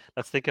playing.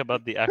 Let's think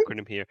about the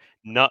acronym here.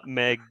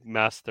 Nutmeg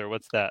Master.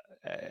 What's that?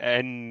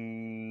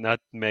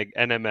 Nutmeg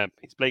NMM.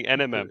 He's playing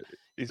NMM.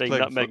 He's playing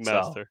playing Nutmeg futsal.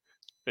 Master.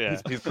 Yeah.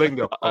 He's playing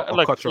the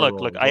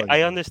Look.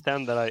 I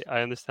understand that.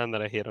 I understand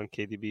that I hate on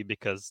KDB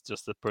because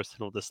just a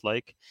personal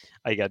dislike.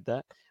 I get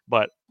that,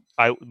 but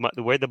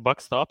the way the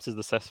buck stops is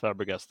the Cesc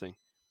Fabregas thing.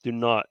 Do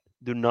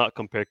not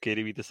compare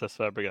KDB to Cesc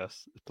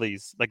Fabregas,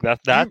 please. Like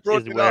that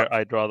brought is it where up.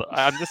 I draw the.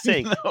 I'm just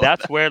saying No.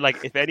 that's where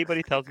like if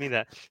anybody tells me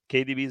that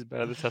KDB is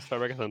better than Cesc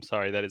Fabregas, I'm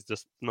sorry, that is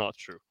just not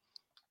true.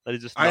 That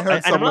is just. I not, heard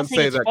and I'm someone not saying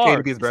say it's that far.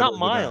 KDB is It's better not than Zidane.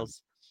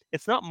 miles.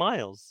 It's not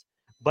miles,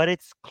 but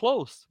it's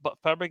close. But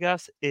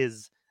Fabregas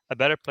is a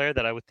better player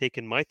that I would take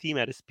in my team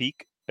at his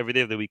peak every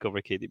day of the week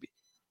over KDB.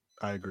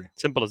 I agree.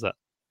 Simple as that.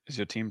 Is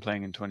your team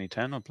playing in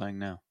 2010 or playing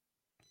now?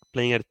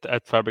 Playing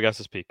at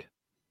Fabregas's peak.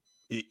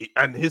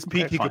 And his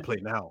peak, Okay, he fine. could play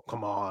now.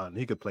 Come on,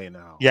 he could play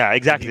now. Yeah,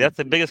 exactly. He- That's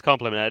the biggest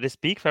compliment. At his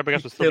peak,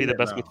 Fabregas would still be kill the it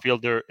best now.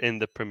 midfielder in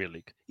the Premier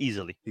League,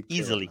 easily, He'd kill it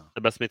easily now.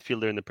 the best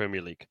midfielder in the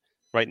Premier League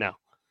right now.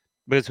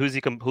 Because who's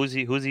he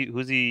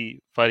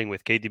fighting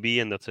with?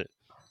 KDB, and that's it.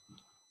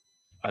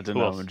 I don't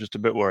Who know. else? I'm just a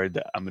bit worried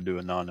that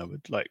Amadou Onana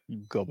would like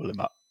gobble him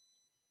up.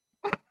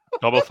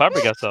 Double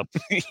Fabregas up,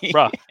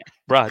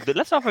 bruh.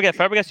 Let's not forget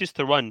Fabregas used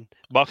to run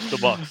box to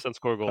box and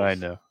score goals. I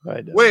know.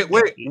 Wait,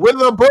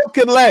 with a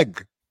broken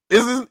leg.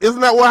 Isn't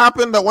that what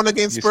happened? That one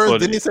against He Spurs? scored-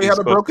 Didn't he say he he had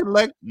a scored- broken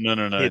leg? No.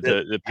 He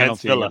did. The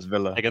penalty Villa. against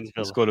Villa. Against He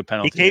Villa. scored a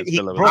penalty came- against he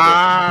Villa. broke-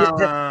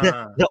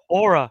 Ah, The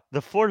aura,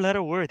 the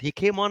four-letter word. He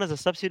came on as a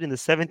substitute in the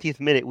 70th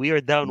minute. We are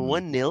down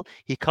 1-0.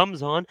 He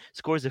comes on,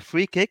 scores a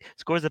free kick,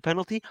 scores a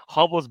penalty,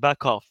 hobbles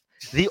back off.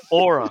 The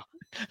aura.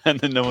 And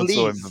then no one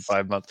saw him for Please.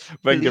 5 months.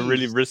 Wenger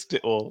really Please. risked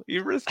it all. He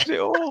risked it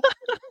all.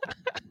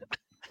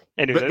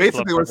 Anyway, but that's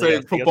basically, we're Laporte, saying yes,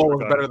 he gets football was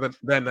regarded.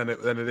 better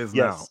than it is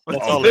Yes, now.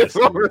 that's all it is.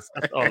 what we're saying.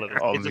 That's all it is.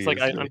 It's just like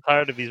I'm Obviously.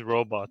 tired of these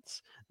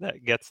robots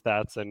that get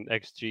stats and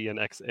XG and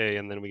XA,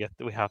 and then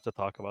we have to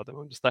talk about them.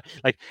 I'm just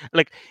like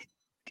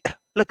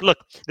look.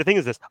 The thing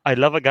is this: I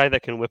love a guy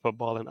that can whip a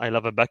ball, and I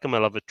love a Beckham, I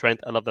love a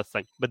Trent, I love that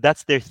thing. But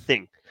that's their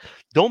thing.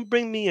 Don't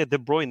bring me a De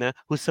Bruyne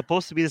who's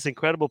supposed to be this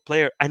incredible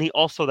player, and he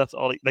also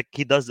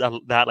he does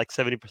that like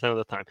 70% of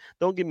the time.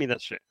 Don't give me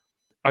that shit.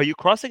 Are you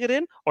crossing it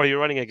in or are you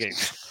running a game?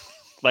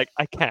 Like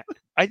I can't.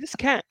 I just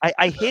can't.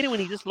 I hate it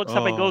when he just looks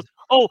up and goes,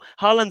 "Oh,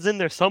 Haaland's in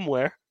there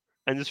somewhere,"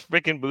 and just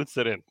freaking boots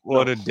it in.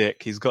 What No. a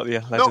dick. He's got the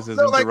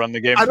athleticism like, to run the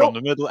game I from don't-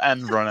 the middle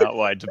and run out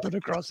wide to put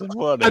a cross in.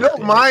 What a I don't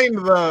dick. mind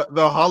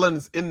the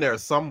Holland's in there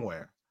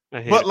somewhere,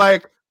 I hate but it.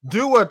 like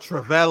do a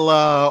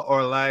Travella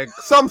or like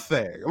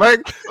something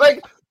like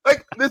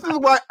this is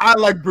why I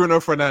like Bruno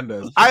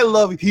Fernandes. I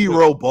love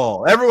hero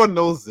ball. Everyone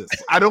knows this.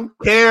 I don't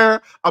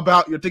care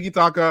about your tiki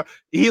taka.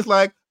 He's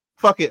like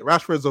fuck it,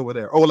 Rashford's over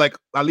there. Oh, like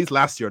at least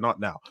last year, not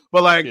now.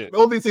 But like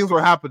all these things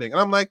were happening,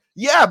 and I'm like,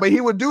 yeah, but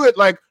he would do it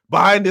like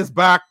behind his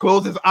back,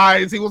 close his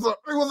eyes. He was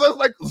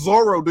like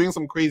Zorro doing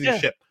some crazy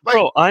shit. Like,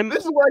 bro,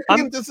 this is what I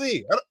came to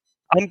see.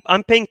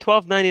 I'm paying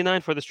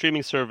 $12.99 for the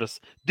streaming service.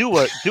 Do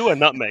a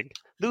nutmeg.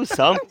 Do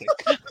something.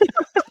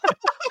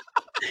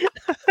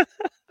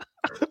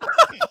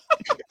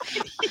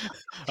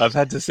 I've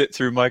had to sit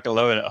through Michael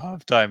Owen at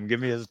halftime.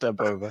 Give me a step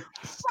over.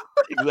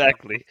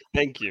 Exactly.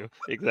 Thank you.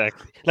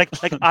 Exactly. Like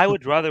I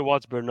would rather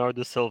watch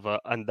Bernardo Silva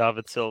and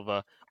David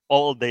Silva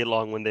all day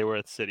long when they were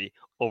at City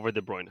over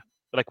De Bruyne.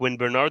 Like when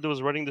Bernardo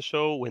was running the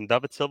show, when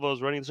David Silva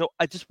was running the show,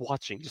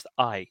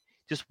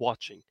 just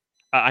watching.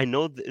 I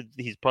know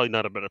he's probably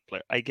not a better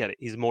player. I get it.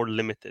 He's more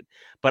limited.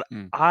 But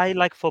I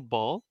like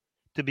football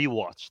to be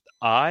watched.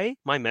 My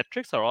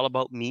metrics are all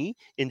about me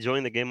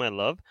enjoying the game I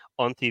love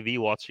on TV,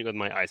 watching with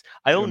my eyes.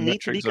 I don't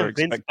need to be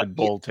convinced.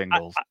 Ball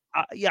tingles.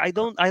 I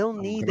don't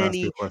need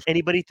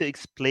anybody to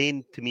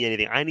explain to me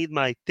anything. I need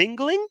my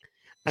tingling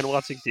and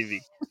watching TV.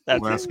 I'm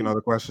gonna ask you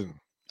another question.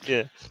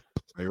 Yeah.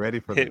 Are you ready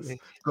for this?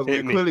 Because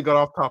we clearly got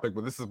off topic,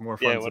 but this is more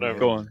fun. Yeah, whatever.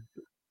 Go on.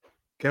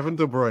 Kevin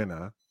De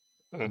Bruyne.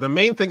 The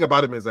main thing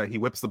about him is that he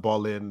whips the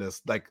ball in.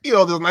 There's there's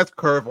a nice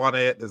curve on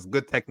it. There's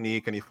good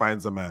technique, and he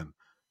finds a man.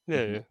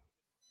 Yeah.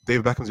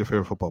 David Beckham's your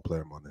favorite football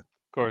player, Monin.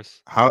 Of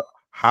course.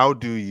 How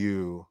do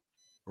you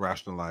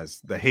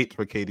rationalize the hate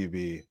for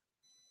KDB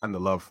and the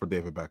love for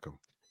David Beckham?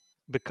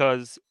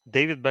 Because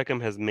David Beckham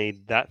has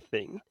made that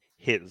thing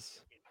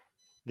his.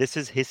 This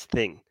is his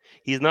thing.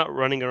 He's not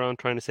running around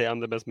trying to say, I'm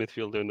the best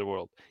midfielder in the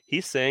world.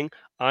 He's saying,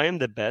 I am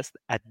the best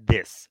at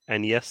this.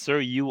 And yes, sir,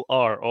 you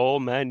are. Oh,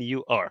 man,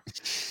 you are.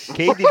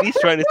 KDB's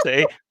trying to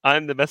say,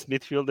 I'm the best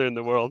midfielder in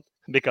the world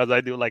because I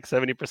do like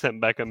 70%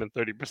 Beckham and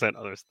 30%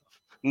 other stuff.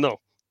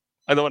 No,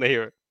 I don't want to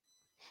hear it.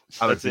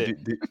 Alex,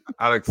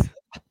 Alex,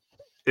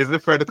 is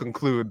it fair to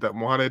conclude that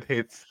Mohamed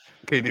hates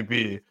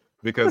KDB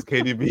because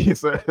KDB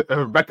is a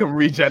Beckham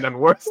regen and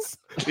worse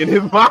in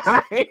his mind?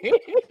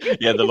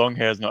 Yeah, the long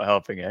hair is not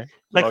helping, eh?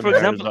 Like, for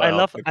example,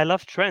 I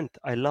love Trent.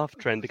 I love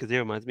Trent because he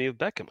reminds me of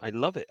Beckham. I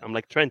love it. I'm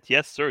like, Trent,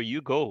 yes, sir,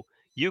 you go.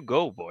 You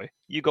go, boy.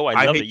 You go.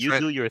 I love it. You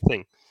do your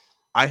thing.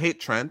 I hate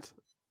Trent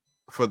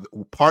for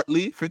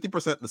partly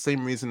 50% the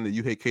same reason that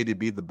you hate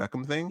KDB, the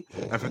Beckham thing,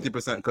 and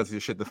 50% because he's a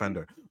shit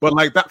defender. But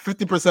like that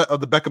 50% of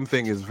the Beckham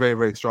thing is very,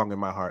 very strong in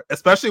my heart,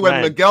 especially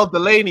when Miguel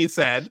Delaney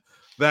said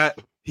that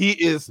he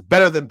is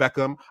better than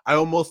Beckham. I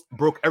almost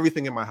broke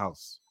everything in my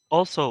house.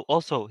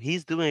 Also,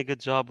 he's doing a good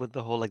job with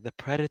the whole like the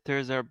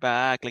Predators are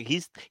back. Like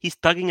he's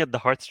tugging at the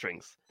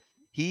heartstrings.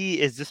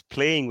 He is just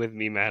playing with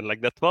me, man.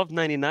 Like the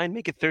 $12.99,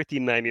 make it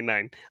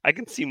 $13.99. I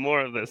can see more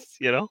of this,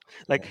 you know.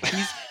 Like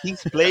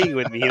he's playing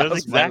with me. He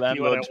knows exactly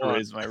what I want.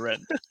 Raise my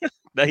rent.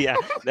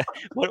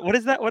 What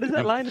is that? What is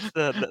that line? It's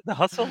the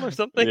hustle or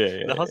something.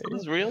 Yeah, the hustle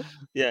is real.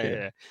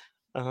 Yeah.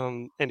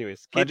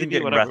 Anyways, KDB,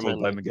 getting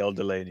rattled by Miguel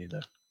Delaney though.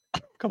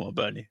 Come on,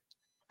 Bernie.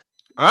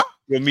 Huh?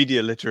 Your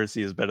media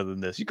literacy is better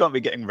than this. You can't be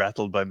getting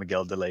rattled by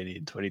Miguel Delaney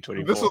in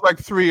 2024. This was like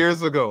 3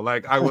 years ago.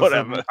 Like I was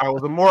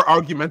a more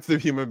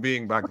argumentative human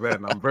being back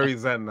then. I'm very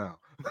zen now.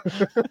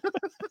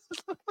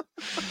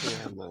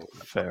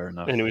 Fair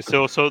enough. Anyway,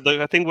 so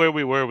I think where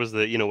we were was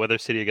whether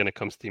City are going to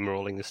come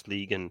steamrolling this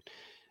league and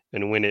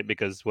win it,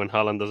 because when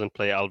Haaland doesn't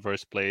play,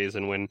 Alvarez plays,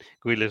 and when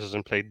Grealish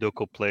doesn't play,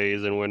 Doku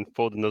plays, and when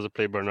Foden doesn't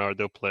play,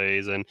 Bernardo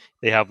plays, and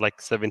they have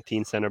like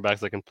 17 center backs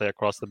that can play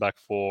across the back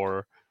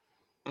four.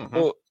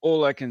 Mm-hmm.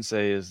 All I can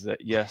say is that,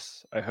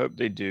 yes, I hope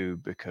they do,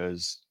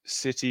 because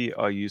City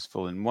are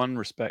useful in one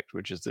respect,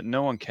 which is that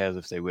no one cares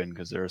if they win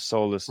because they're a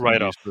soulless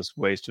and useless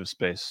waste of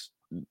space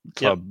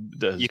club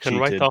that has you can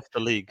cheated, write off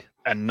the league.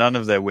 And none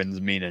of their wins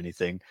mean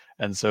anything.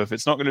 And so if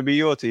it's not going to be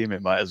your team,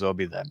 it might as well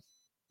be them.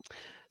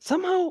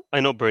 Somehow, I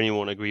know Bernie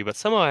won't agree, but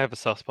somehow I have a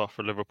soft spot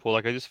for Liverpool.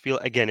 Like I just feel,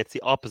 again, it's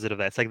the opposite of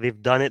that. It's like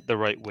they've done it the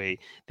right way.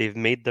 They've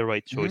made the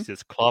right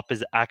choices. Mm-hmm. Klopp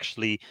is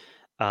actually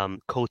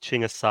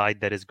coaching a side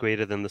that is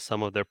greater than the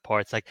sum of their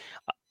parts. Like,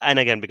 and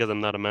again, because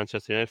I'm not a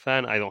Manchester United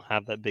fan, I don't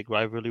have that big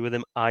rivalry with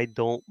him. I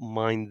don't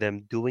mind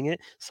them doing it.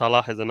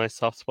 Salah has a nice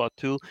soft spot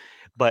too,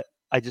 but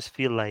I just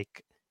feel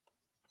like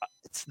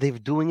they're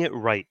doing it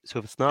right. So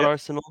if it's not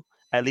Arsenal,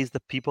 at least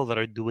the people that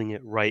are doing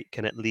it right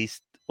can at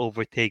least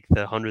overtake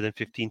the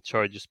 115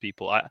 charges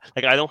people. I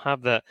don't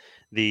have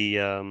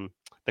the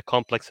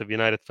complex of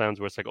United fans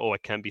where it's like, oh,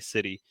 it can't be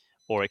City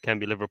or it can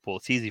be Liverpool.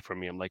 It's easy for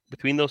me. I'm like,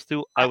 between those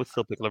two, I would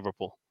still pick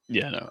Liverpool.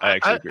 Yeah, no, I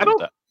actually agree with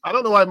that. I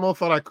don't know why Mo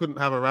thought I couldn't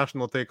have a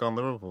rational take on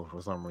Liverpool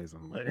for some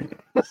reason. Like...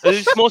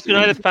 Most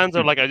United fans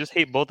are like, I just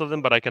hate both of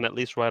them, but I can at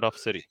least write off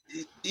City.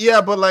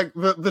 Yeah, but like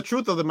the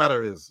truth of the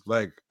matter is,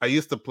 like, I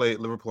used to play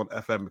Liverpool on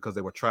FM because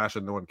they were trash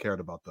and no one cared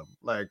about them.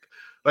 Like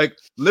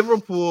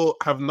Liverpool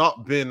have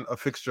not been a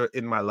fixture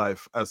in my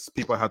life as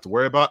people had to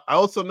worry about. I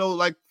also know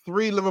like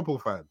 3 Liverpool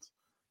fans,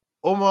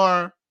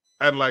 Omar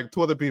and like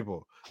 2 other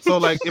people. So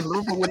like if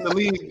Liverpool win the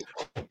league,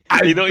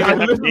 I don't have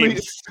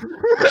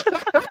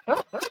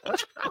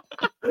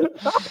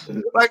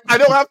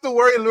to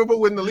worry if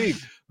Liverpool win the league.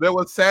 there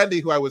was Sandy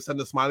who I would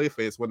send a smiley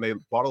face when they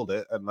bottled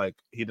it, and like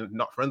he did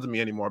not friends with me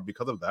anymore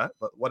because of that.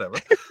 But whatever.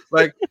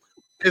 Like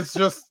it's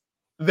just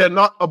they're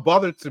not a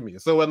bother to me.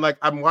 So when like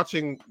I'm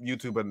watching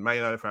YouTube and Man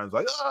United fans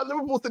like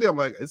Liverpool City, I'm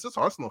like it's just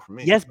Arsenal for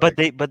me. Yes, like,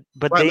 but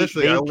they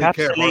literally, I only care if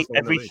encapsulate Arsenal win the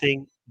league.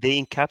 everything.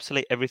 They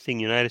encapsulate everything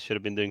United should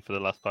have been doing for the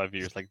last 5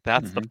 years. Like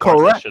that's the Mhm. part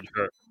that Correct. should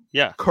hurt.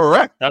 Yeah,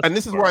 Correct. That's And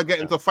this is where I get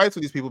into fights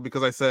with these people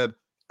because I said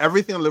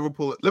everything in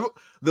Liverpool,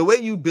 the way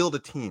you build a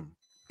team,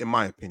 in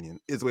my opinion,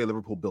 is the way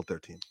Liverpool built their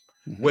team.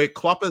 Mhm. Way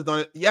Klopp has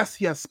done it. Yes,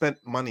 he has spent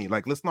money.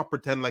 Like, let's not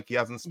pretend like he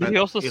hasn't but spent he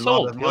also a lot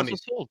sold. of He money.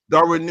 also sold.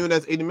 Darwin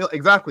Núñez, 80 mil.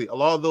 Exactly. A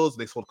lot of those,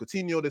 they sold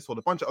Coutinho, they sold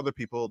a bunch of other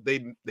people.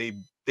 They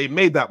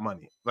made that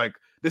money. Like,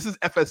 this is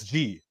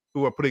FSG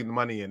who are putting the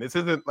money in. This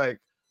isn't like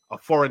a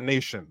foreign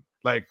nation.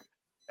 Like,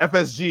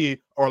 FSG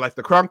or like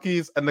the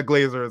Cronkies and the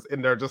Glazers,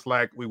 and they're just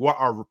like, we want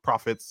our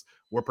profits.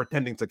 We're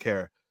pretending to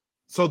care.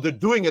 So they're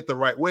doing it the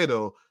right way,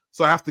 though.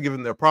 So I have to give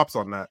them their props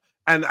on that.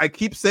 And I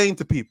keep saying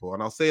to people,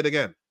 and I'll say it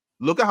again,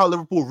 look at how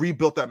Liverpool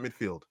rebuilt that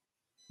midfield.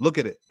 Look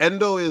at it.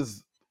 Endo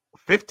is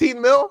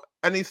 15 mil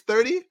and he's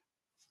 30.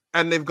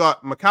 And they've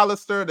got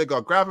McAllister, they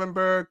got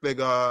Gravenberg, they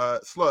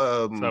got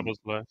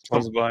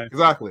Szoboszlai.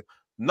 exactly.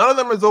 None of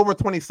them is over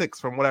 26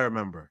 from what I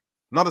remember.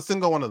 Not a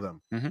single one of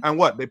them. Mhm. And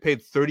what? They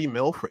paid 30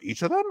 mil for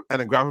each of them? And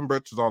then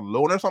Gravenberg was on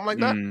loan or something like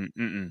that?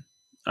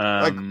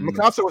 Like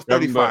McAllister was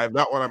 35,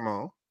 that one I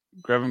know.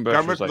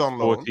 Gravenberch was was on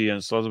like loan. 40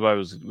 and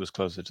Slotterby was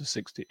closer to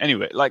 60.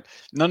 Anyway, like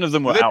none of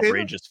them were Did they pay them?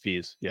 outrageous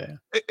fees. Yeah.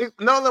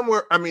 None of them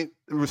were, I mean,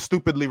 it was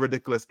stupidly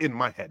ridiculous in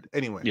my head.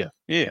 Anyway.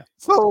 Yeah.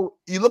 So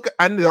you look at,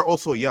 and they're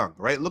also young,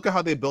 right? Look at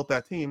how they built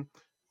that team.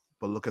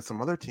 But look at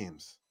some other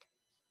teams.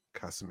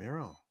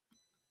 Casemiro,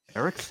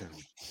 Ericsson,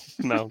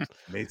 No,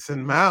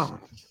 Mason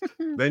Mount.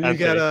 Then you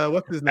get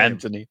what's his name?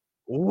 Anthony.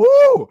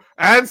 Woo!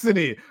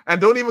 Anthony.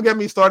 And don't even get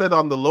me started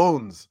on the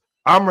loans.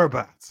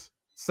 Amrabat,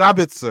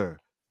 Sabitzer.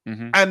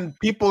 Mhm. And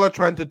people are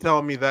trying to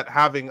tell me that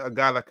having a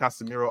guy like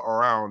Casemiro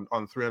around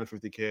on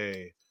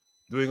 350K,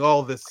 doing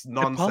all this the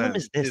problem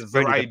nonsense is this, is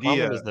Bernie. their The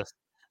problem idea. is this,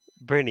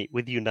 Bernie.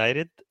 With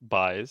United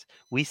buys,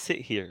 we sit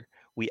here,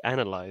 we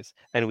analyze,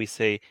 and we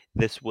say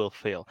this will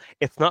fail.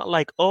 It's not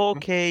like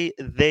okay,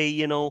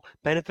 they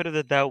benefit of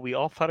the doubt. We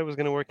all thought it was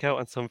going to work out,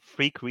 and some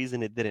freak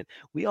reason it didn't.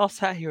 We all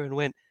sat here and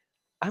went,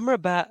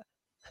 Amrabat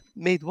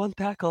made one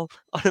tackle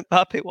on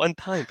Mbappe one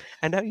time,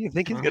 and now you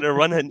think he's going to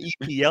run an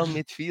EPL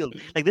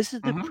midfield. Like this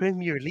is the Mhm.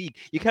 Premier League.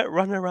 You can't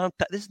run around.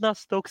 This is not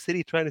Stoke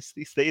City trying to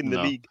stay in the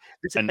No. league.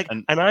 This is And- like,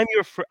 and- and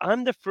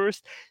I'm the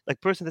first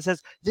like person that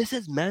says this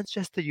is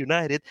Manchester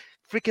United.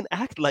 Freaking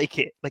act like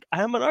it. Like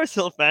I'm an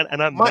Arsenal fan,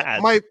 and I'm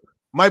mad.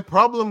 My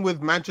problem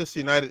with Manchester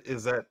United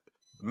is that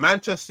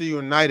Manchester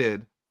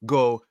United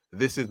go,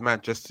 this is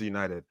Manchester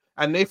United.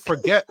 And they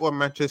forget what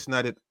Manchester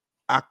United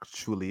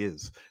actually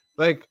is.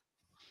 Like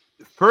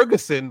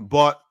Ferguson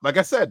bought, like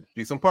I said,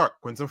 Jason Park,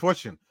 Quinton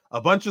Fortune,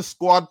 a bunch of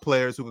squad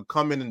players who could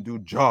come in and do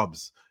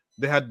jobs.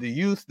 They had the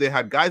youth, they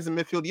had guys in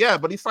midfield. Yeah,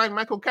 but he signed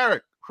Michael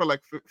Carrick for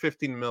like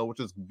 15 mil, which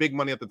was big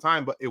money at the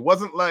time. But it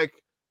wasn't like,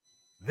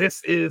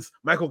 this is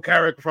Michael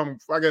Carrick from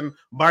fucking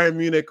Bayern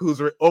Munich who's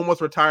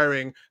almost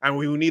retiring and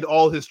we need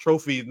all his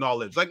trophy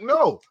knowledge. Like,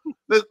 no,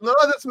 none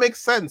of this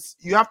makes sense.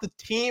 You have to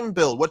team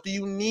build. What do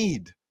you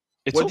need?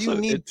 What do you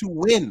need to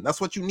win?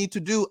 That's what you need to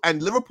do.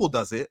 And Liverpool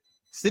does it.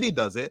 City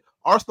does it.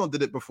 Arsenal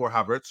did it before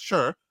Havertz,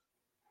 sure.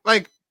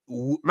 Like,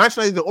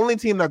 Manchester United is the only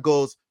team that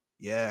goes,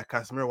 yeah,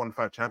 Casemiro won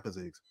 5 Champions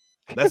Leagues.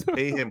 Let's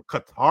pay him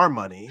Qatar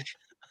money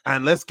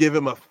and let's give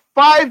him a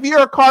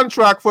 5-year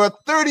contract for a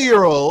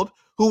 30-year-old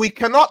who we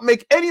cannot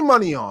make any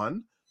money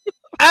on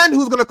and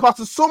who's going to cost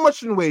us so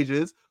much in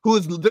wages, who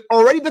is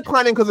already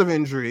declining because of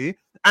injury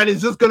and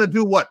is just going to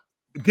do what?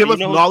 Give us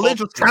knowledge,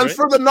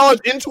 transfer the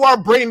knowledge into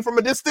our brain from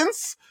a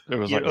distance? It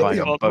was like buying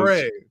a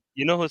boat.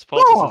 You know whose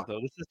fault this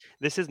is, though?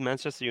 This is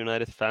Manchester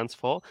United fans'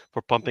 fault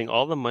for pumping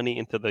all the money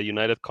into the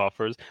United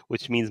coffers,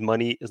 which means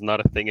money is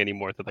not a thing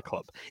anymore to the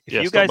club. If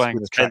you guys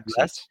would spend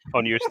less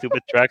on your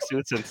stupid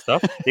tracksuits and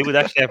stuff, they would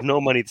actually have no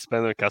money to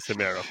spend on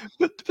Casemiro.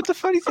 But the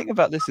funny thing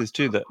about this is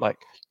too that like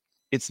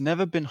it's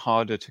never been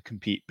harder to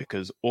compete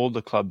because all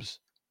the clubs,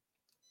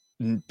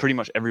 pretty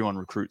much everyone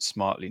recruits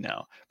smartly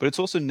now. But it's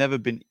also never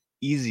been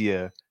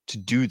easier to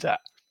do that.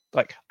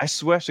 Like I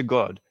swear to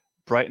God,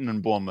 Brighton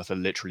and Bournemouth are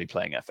literally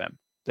playing FM.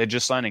 They're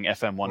just signing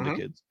FM wonder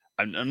kids.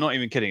 I'm not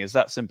even kidding. It's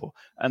that simple.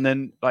 And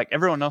then like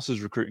everyone else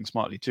is recruiting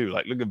smartly too.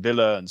 Like look at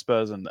Villa and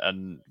Spurs and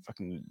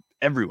fucking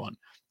everyone.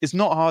 It's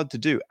not hard to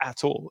do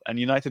at all. And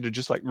United are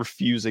just like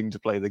refusing to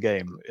play the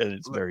game. And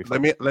it's very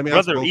funny. Let me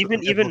brother,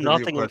 even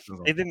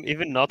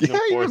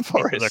Nottingham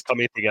Forest are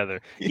coming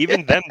together.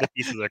 Even them, the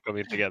pieces are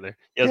coming together.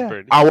 Yes,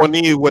 Bernie.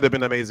 Awani would have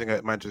been amazing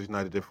at Manchester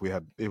United if we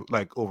had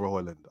like over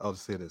Hoyland. I'll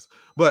just say this.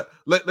 But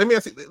let me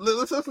ask you,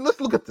 let's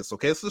look at this,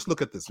 okay? Let's just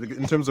look at this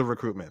in terms of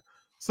recruitment.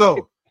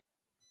 So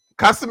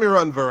Casemiro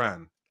and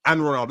Varane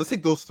and Ronaldo. Let's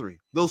take those three.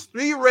 Those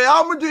three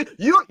Real Madrid.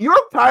 You're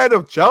tired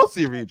of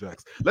Chelsea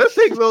rejects. Let's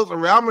take those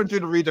Real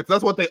Madrid rejects.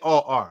 That's what they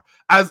all are.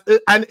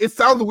 And it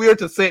sounds weird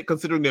to say it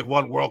considering they've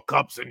won World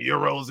Cups and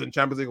Euros and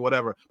Champions League,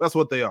 whatever. That's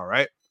what they are,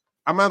 right?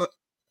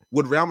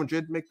 Would Real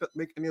Madrid make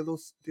any of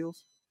those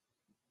deals?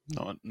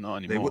 Not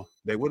anymore.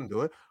 They wouldn't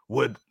do it.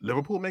 Would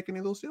Liverpool make any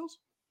of those deals?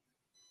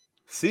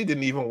 C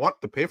didn't even want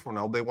to pay for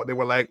Ronaldo. They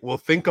were like, "We'll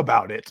think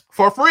about it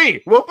for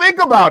free. We'll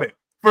think about it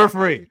for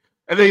free."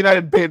 And then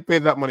United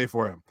paid that money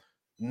for him.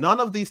 None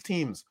of these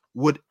teams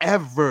would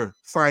ever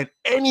sign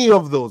any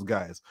of those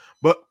guys.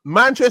 But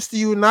Manchester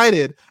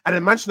United and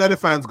the Manchester United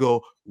fans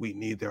go, "We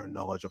need their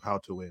knowledge of how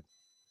to win."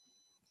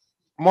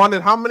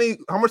 Mohamed, how much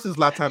did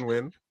Zlatan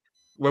win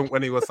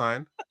when he was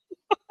signed?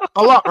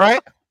 A lot,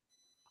 right?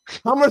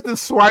 How much did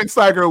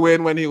Schweinsteiger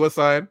win when he was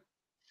signed?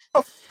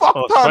 A fuck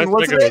ton,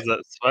 wasn't it?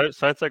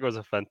 Schweinsteiger was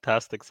a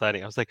fantastic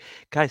signing. I was like,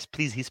 guys,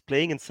 please, he's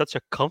playing in such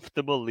a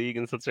comfortable league,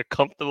 in such a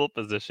comfortable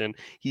position.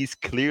 He's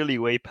clearly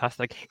way past.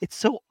 Like, it's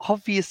so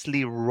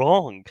obviously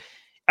wrong.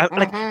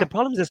 Like, the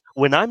problem is this,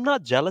 when I'm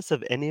not jealous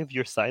of any of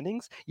your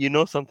signings, you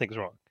know something's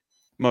wrong.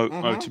 Mo,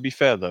 to be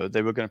fair, though,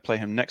 they were going to play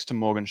him next to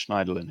Morgan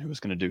Schneiderlin, who was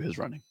going to do his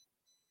running.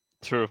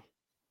 True.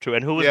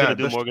 And who was going to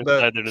do Morgan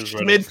Schneiderlin's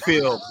running?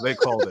 Midfield, they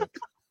called it.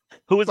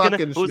 Who's gonna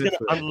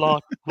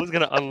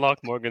unlock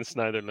Morgan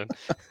Schneiderlin?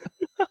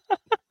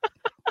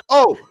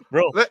 Oh,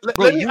 bro, let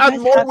me add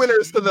more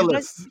winners to the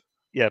list.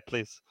 Yeah,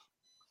 please.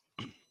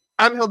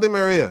 Angel Di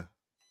Maria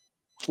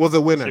was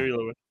a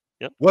winner.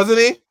 Yep. Wasn't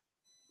he?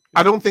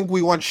 I don't think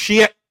we want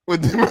shit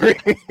with Di Maria.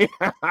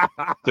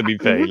 To be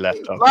fair, he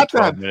left after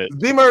 12 minutes.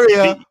 Di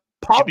Maria,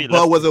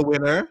 Pogba was a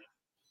winner.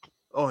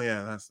 Oh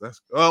yeah,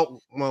 that's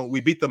well, we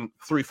beat them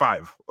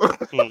 3-5.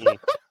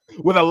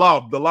 With a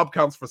lob. The lob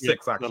counts for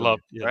 6, actually. The lob,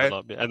 right? The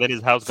lob, yeah. And then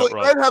his house got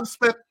robbed. So have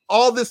spent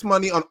all this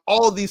money on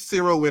all these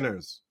 0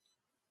 winners.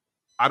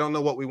 I don't know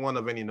what we want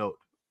of any note.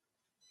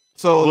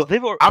 So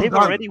they've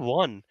already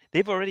won.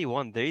 They've already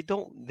won.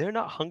 They're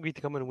not hungry to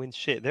come and win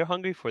shit. They're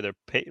hungry for their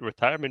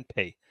retirement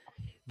pay.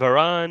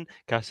 Varane,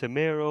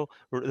 Casemiro,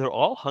 they're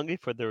all hungry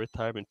for their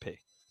retirement pay.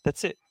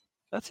 That's it.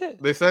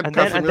 They said, and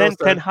then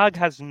Ten Hag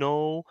has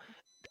no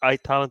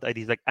talent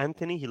IDs. Like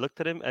Anthony, he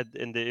looked at him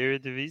in the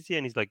Eredivisie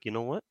and he's like, you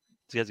know what?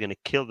 This guy's gonna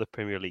kill the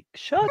Premier League.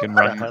 He can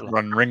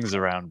run rings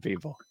around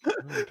people.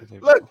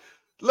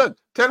 Look,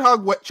 Ten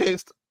Hag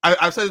chased.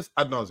 I've said this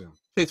ad nauseum.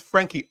 Chased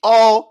Frankie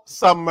all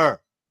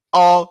summer,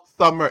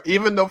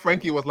 even though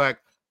Frankie was like,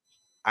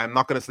 "I'm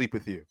not gonna sleep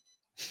with you."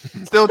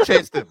 Still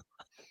chased him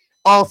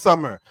all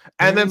summer,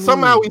 and then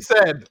somehow he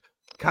said,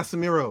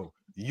 "Casemiro,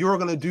 you're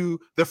gonna do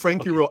the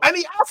Frankie role," and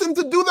he asked him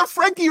to do the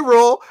Frankie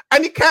role,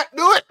 and he can't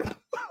do it.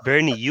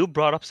 Bernie, you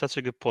brought up such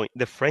a good point.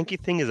 The Frankie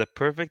thing is a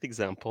perfect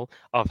example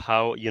of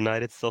how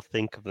United still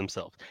think of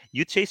themselves.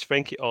 You chase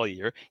Frankie all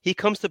year. He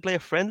comes to play a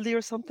friendly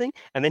or something,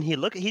 and then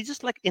he's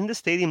just like in the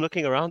stadium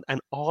looking around,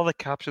 and all the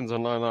captions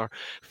online are,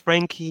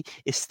 "Frankie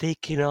is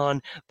taken on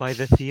by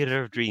the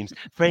theater of dreams.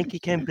 Frankie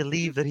can't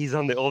believe that he's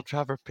on the Old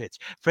Trafford pitch.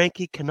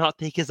 Frankie cannot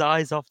take his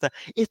eyes off the..."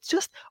 It's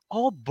just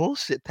all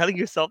bullshit telling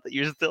yourself that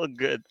you're still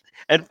good.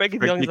 And Frankie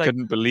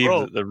couldn't believe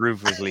that the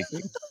roof was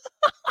leaking.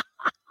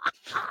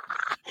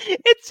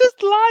 It's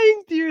just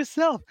lying to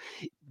yourself.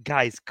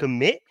 Guys,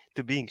 commit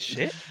to being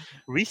shit,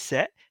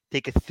 reset,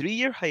 take a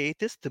 3-year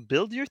hiatus to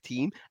build your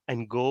team,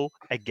 and go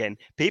again.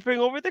 Papering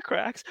over the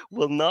cracks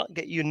will not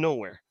get you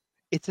nowhere.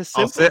 It's as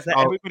simple as that.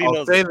 Everybody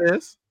knows. I'll say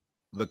this.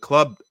 The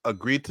club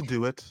agreed to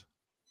do it.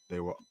 They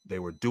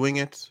were doing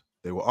it.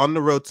 They were on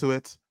the road to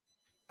it.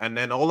 And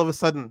then all of a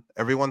sudden,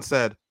 everyone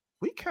said,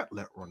 "We can't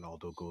let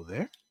Ronaldo go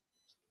there."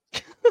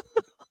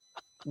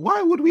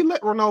 Why would we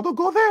let Ronaldo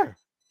go there?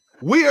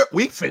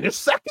 We finished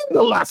second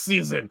the last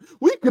season.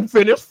 We can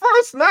finish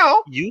first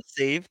now. You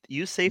saved.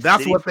 That's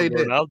City what they from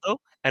did. Ronaldo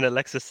and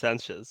Alexis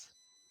Sanchez.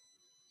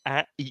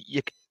 I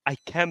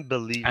can't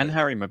believe. And it.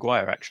 Harry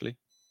Maguire, actually.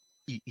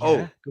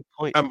 Yeah, good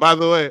point. And by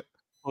the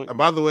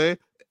way,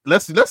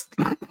 let's.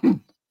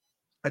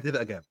 I did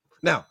it again.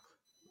 Now,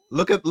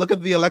 look at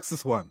the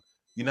Alexis one.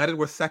 United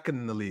were second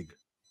in the league,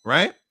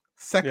 right?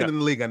 Second in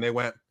the league, and they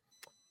went,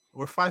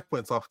 "We're 5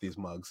 points off these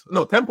mugs.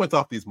 No, 10 points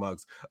off these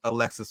mugs.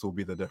 Alexis will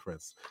be the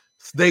difference."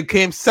 So they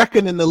came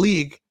second in the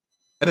league,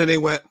 and then they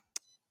went,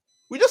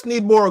 "We just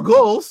need more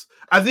goals."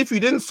 As if you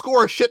didn't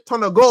score a shit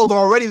ton of goals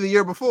already the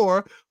year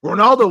before,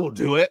 Ronaldo will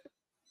do it.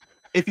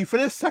 If you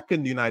finish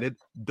second, United,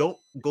 don't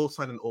go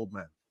sign an old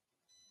man.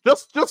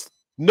 Just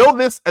know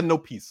this and know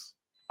peace.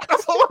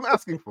 That's all I'm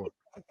asking for.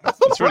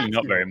 It's really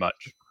not very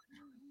much.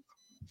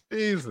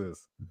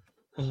 Jesus.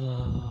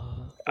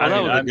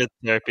 That was a good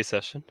therapy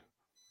session.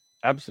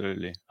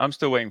 Absolutely. I'm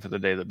still waiting for the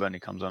day that Bernie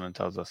comes on and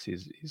tells us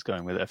he's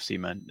going with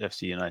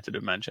FC United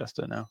of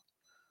Manchester now.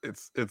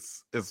 It's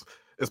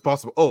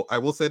possible. Oh, I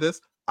will say this.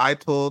 I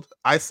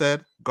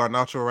said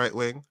Garnacho right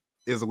wing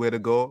is the way to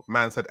go.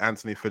 Man said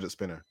Anthony fidget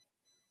spinner.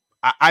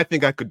 I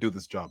think I could do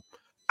this job.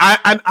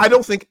 I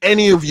don't think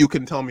any of you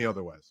can tell me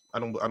otherwise. I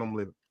don't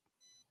believe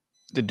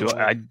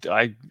it.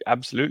 I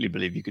absolutely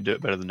believe you could do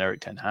it better than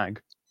Eric Ten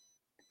Hag.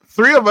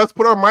 3 of us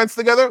put our minds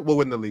together, we'll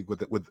win the league with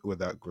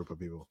that group of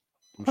people.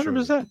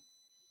 100%.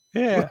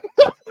 Yeah.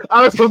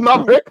 Alex was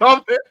not very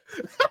confident.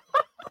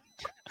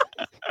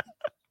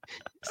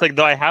 It's like,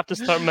 do I have to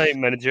start my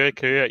managerial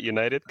career at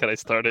United? Can I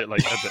start it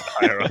like at the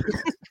higher up?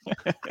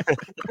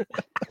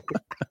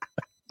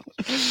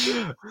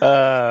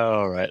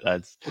 All right,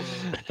 lads.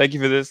 Thank you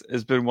for this.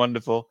 It's been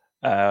wonderful.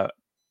 As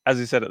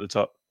we said at the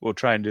top, we'll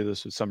try and do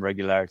this with some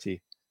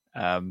regularity.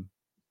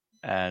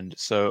 And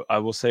so I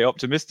will say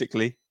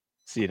optimistically,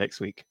 see you next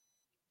week.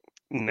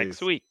 Next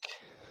Peace. week.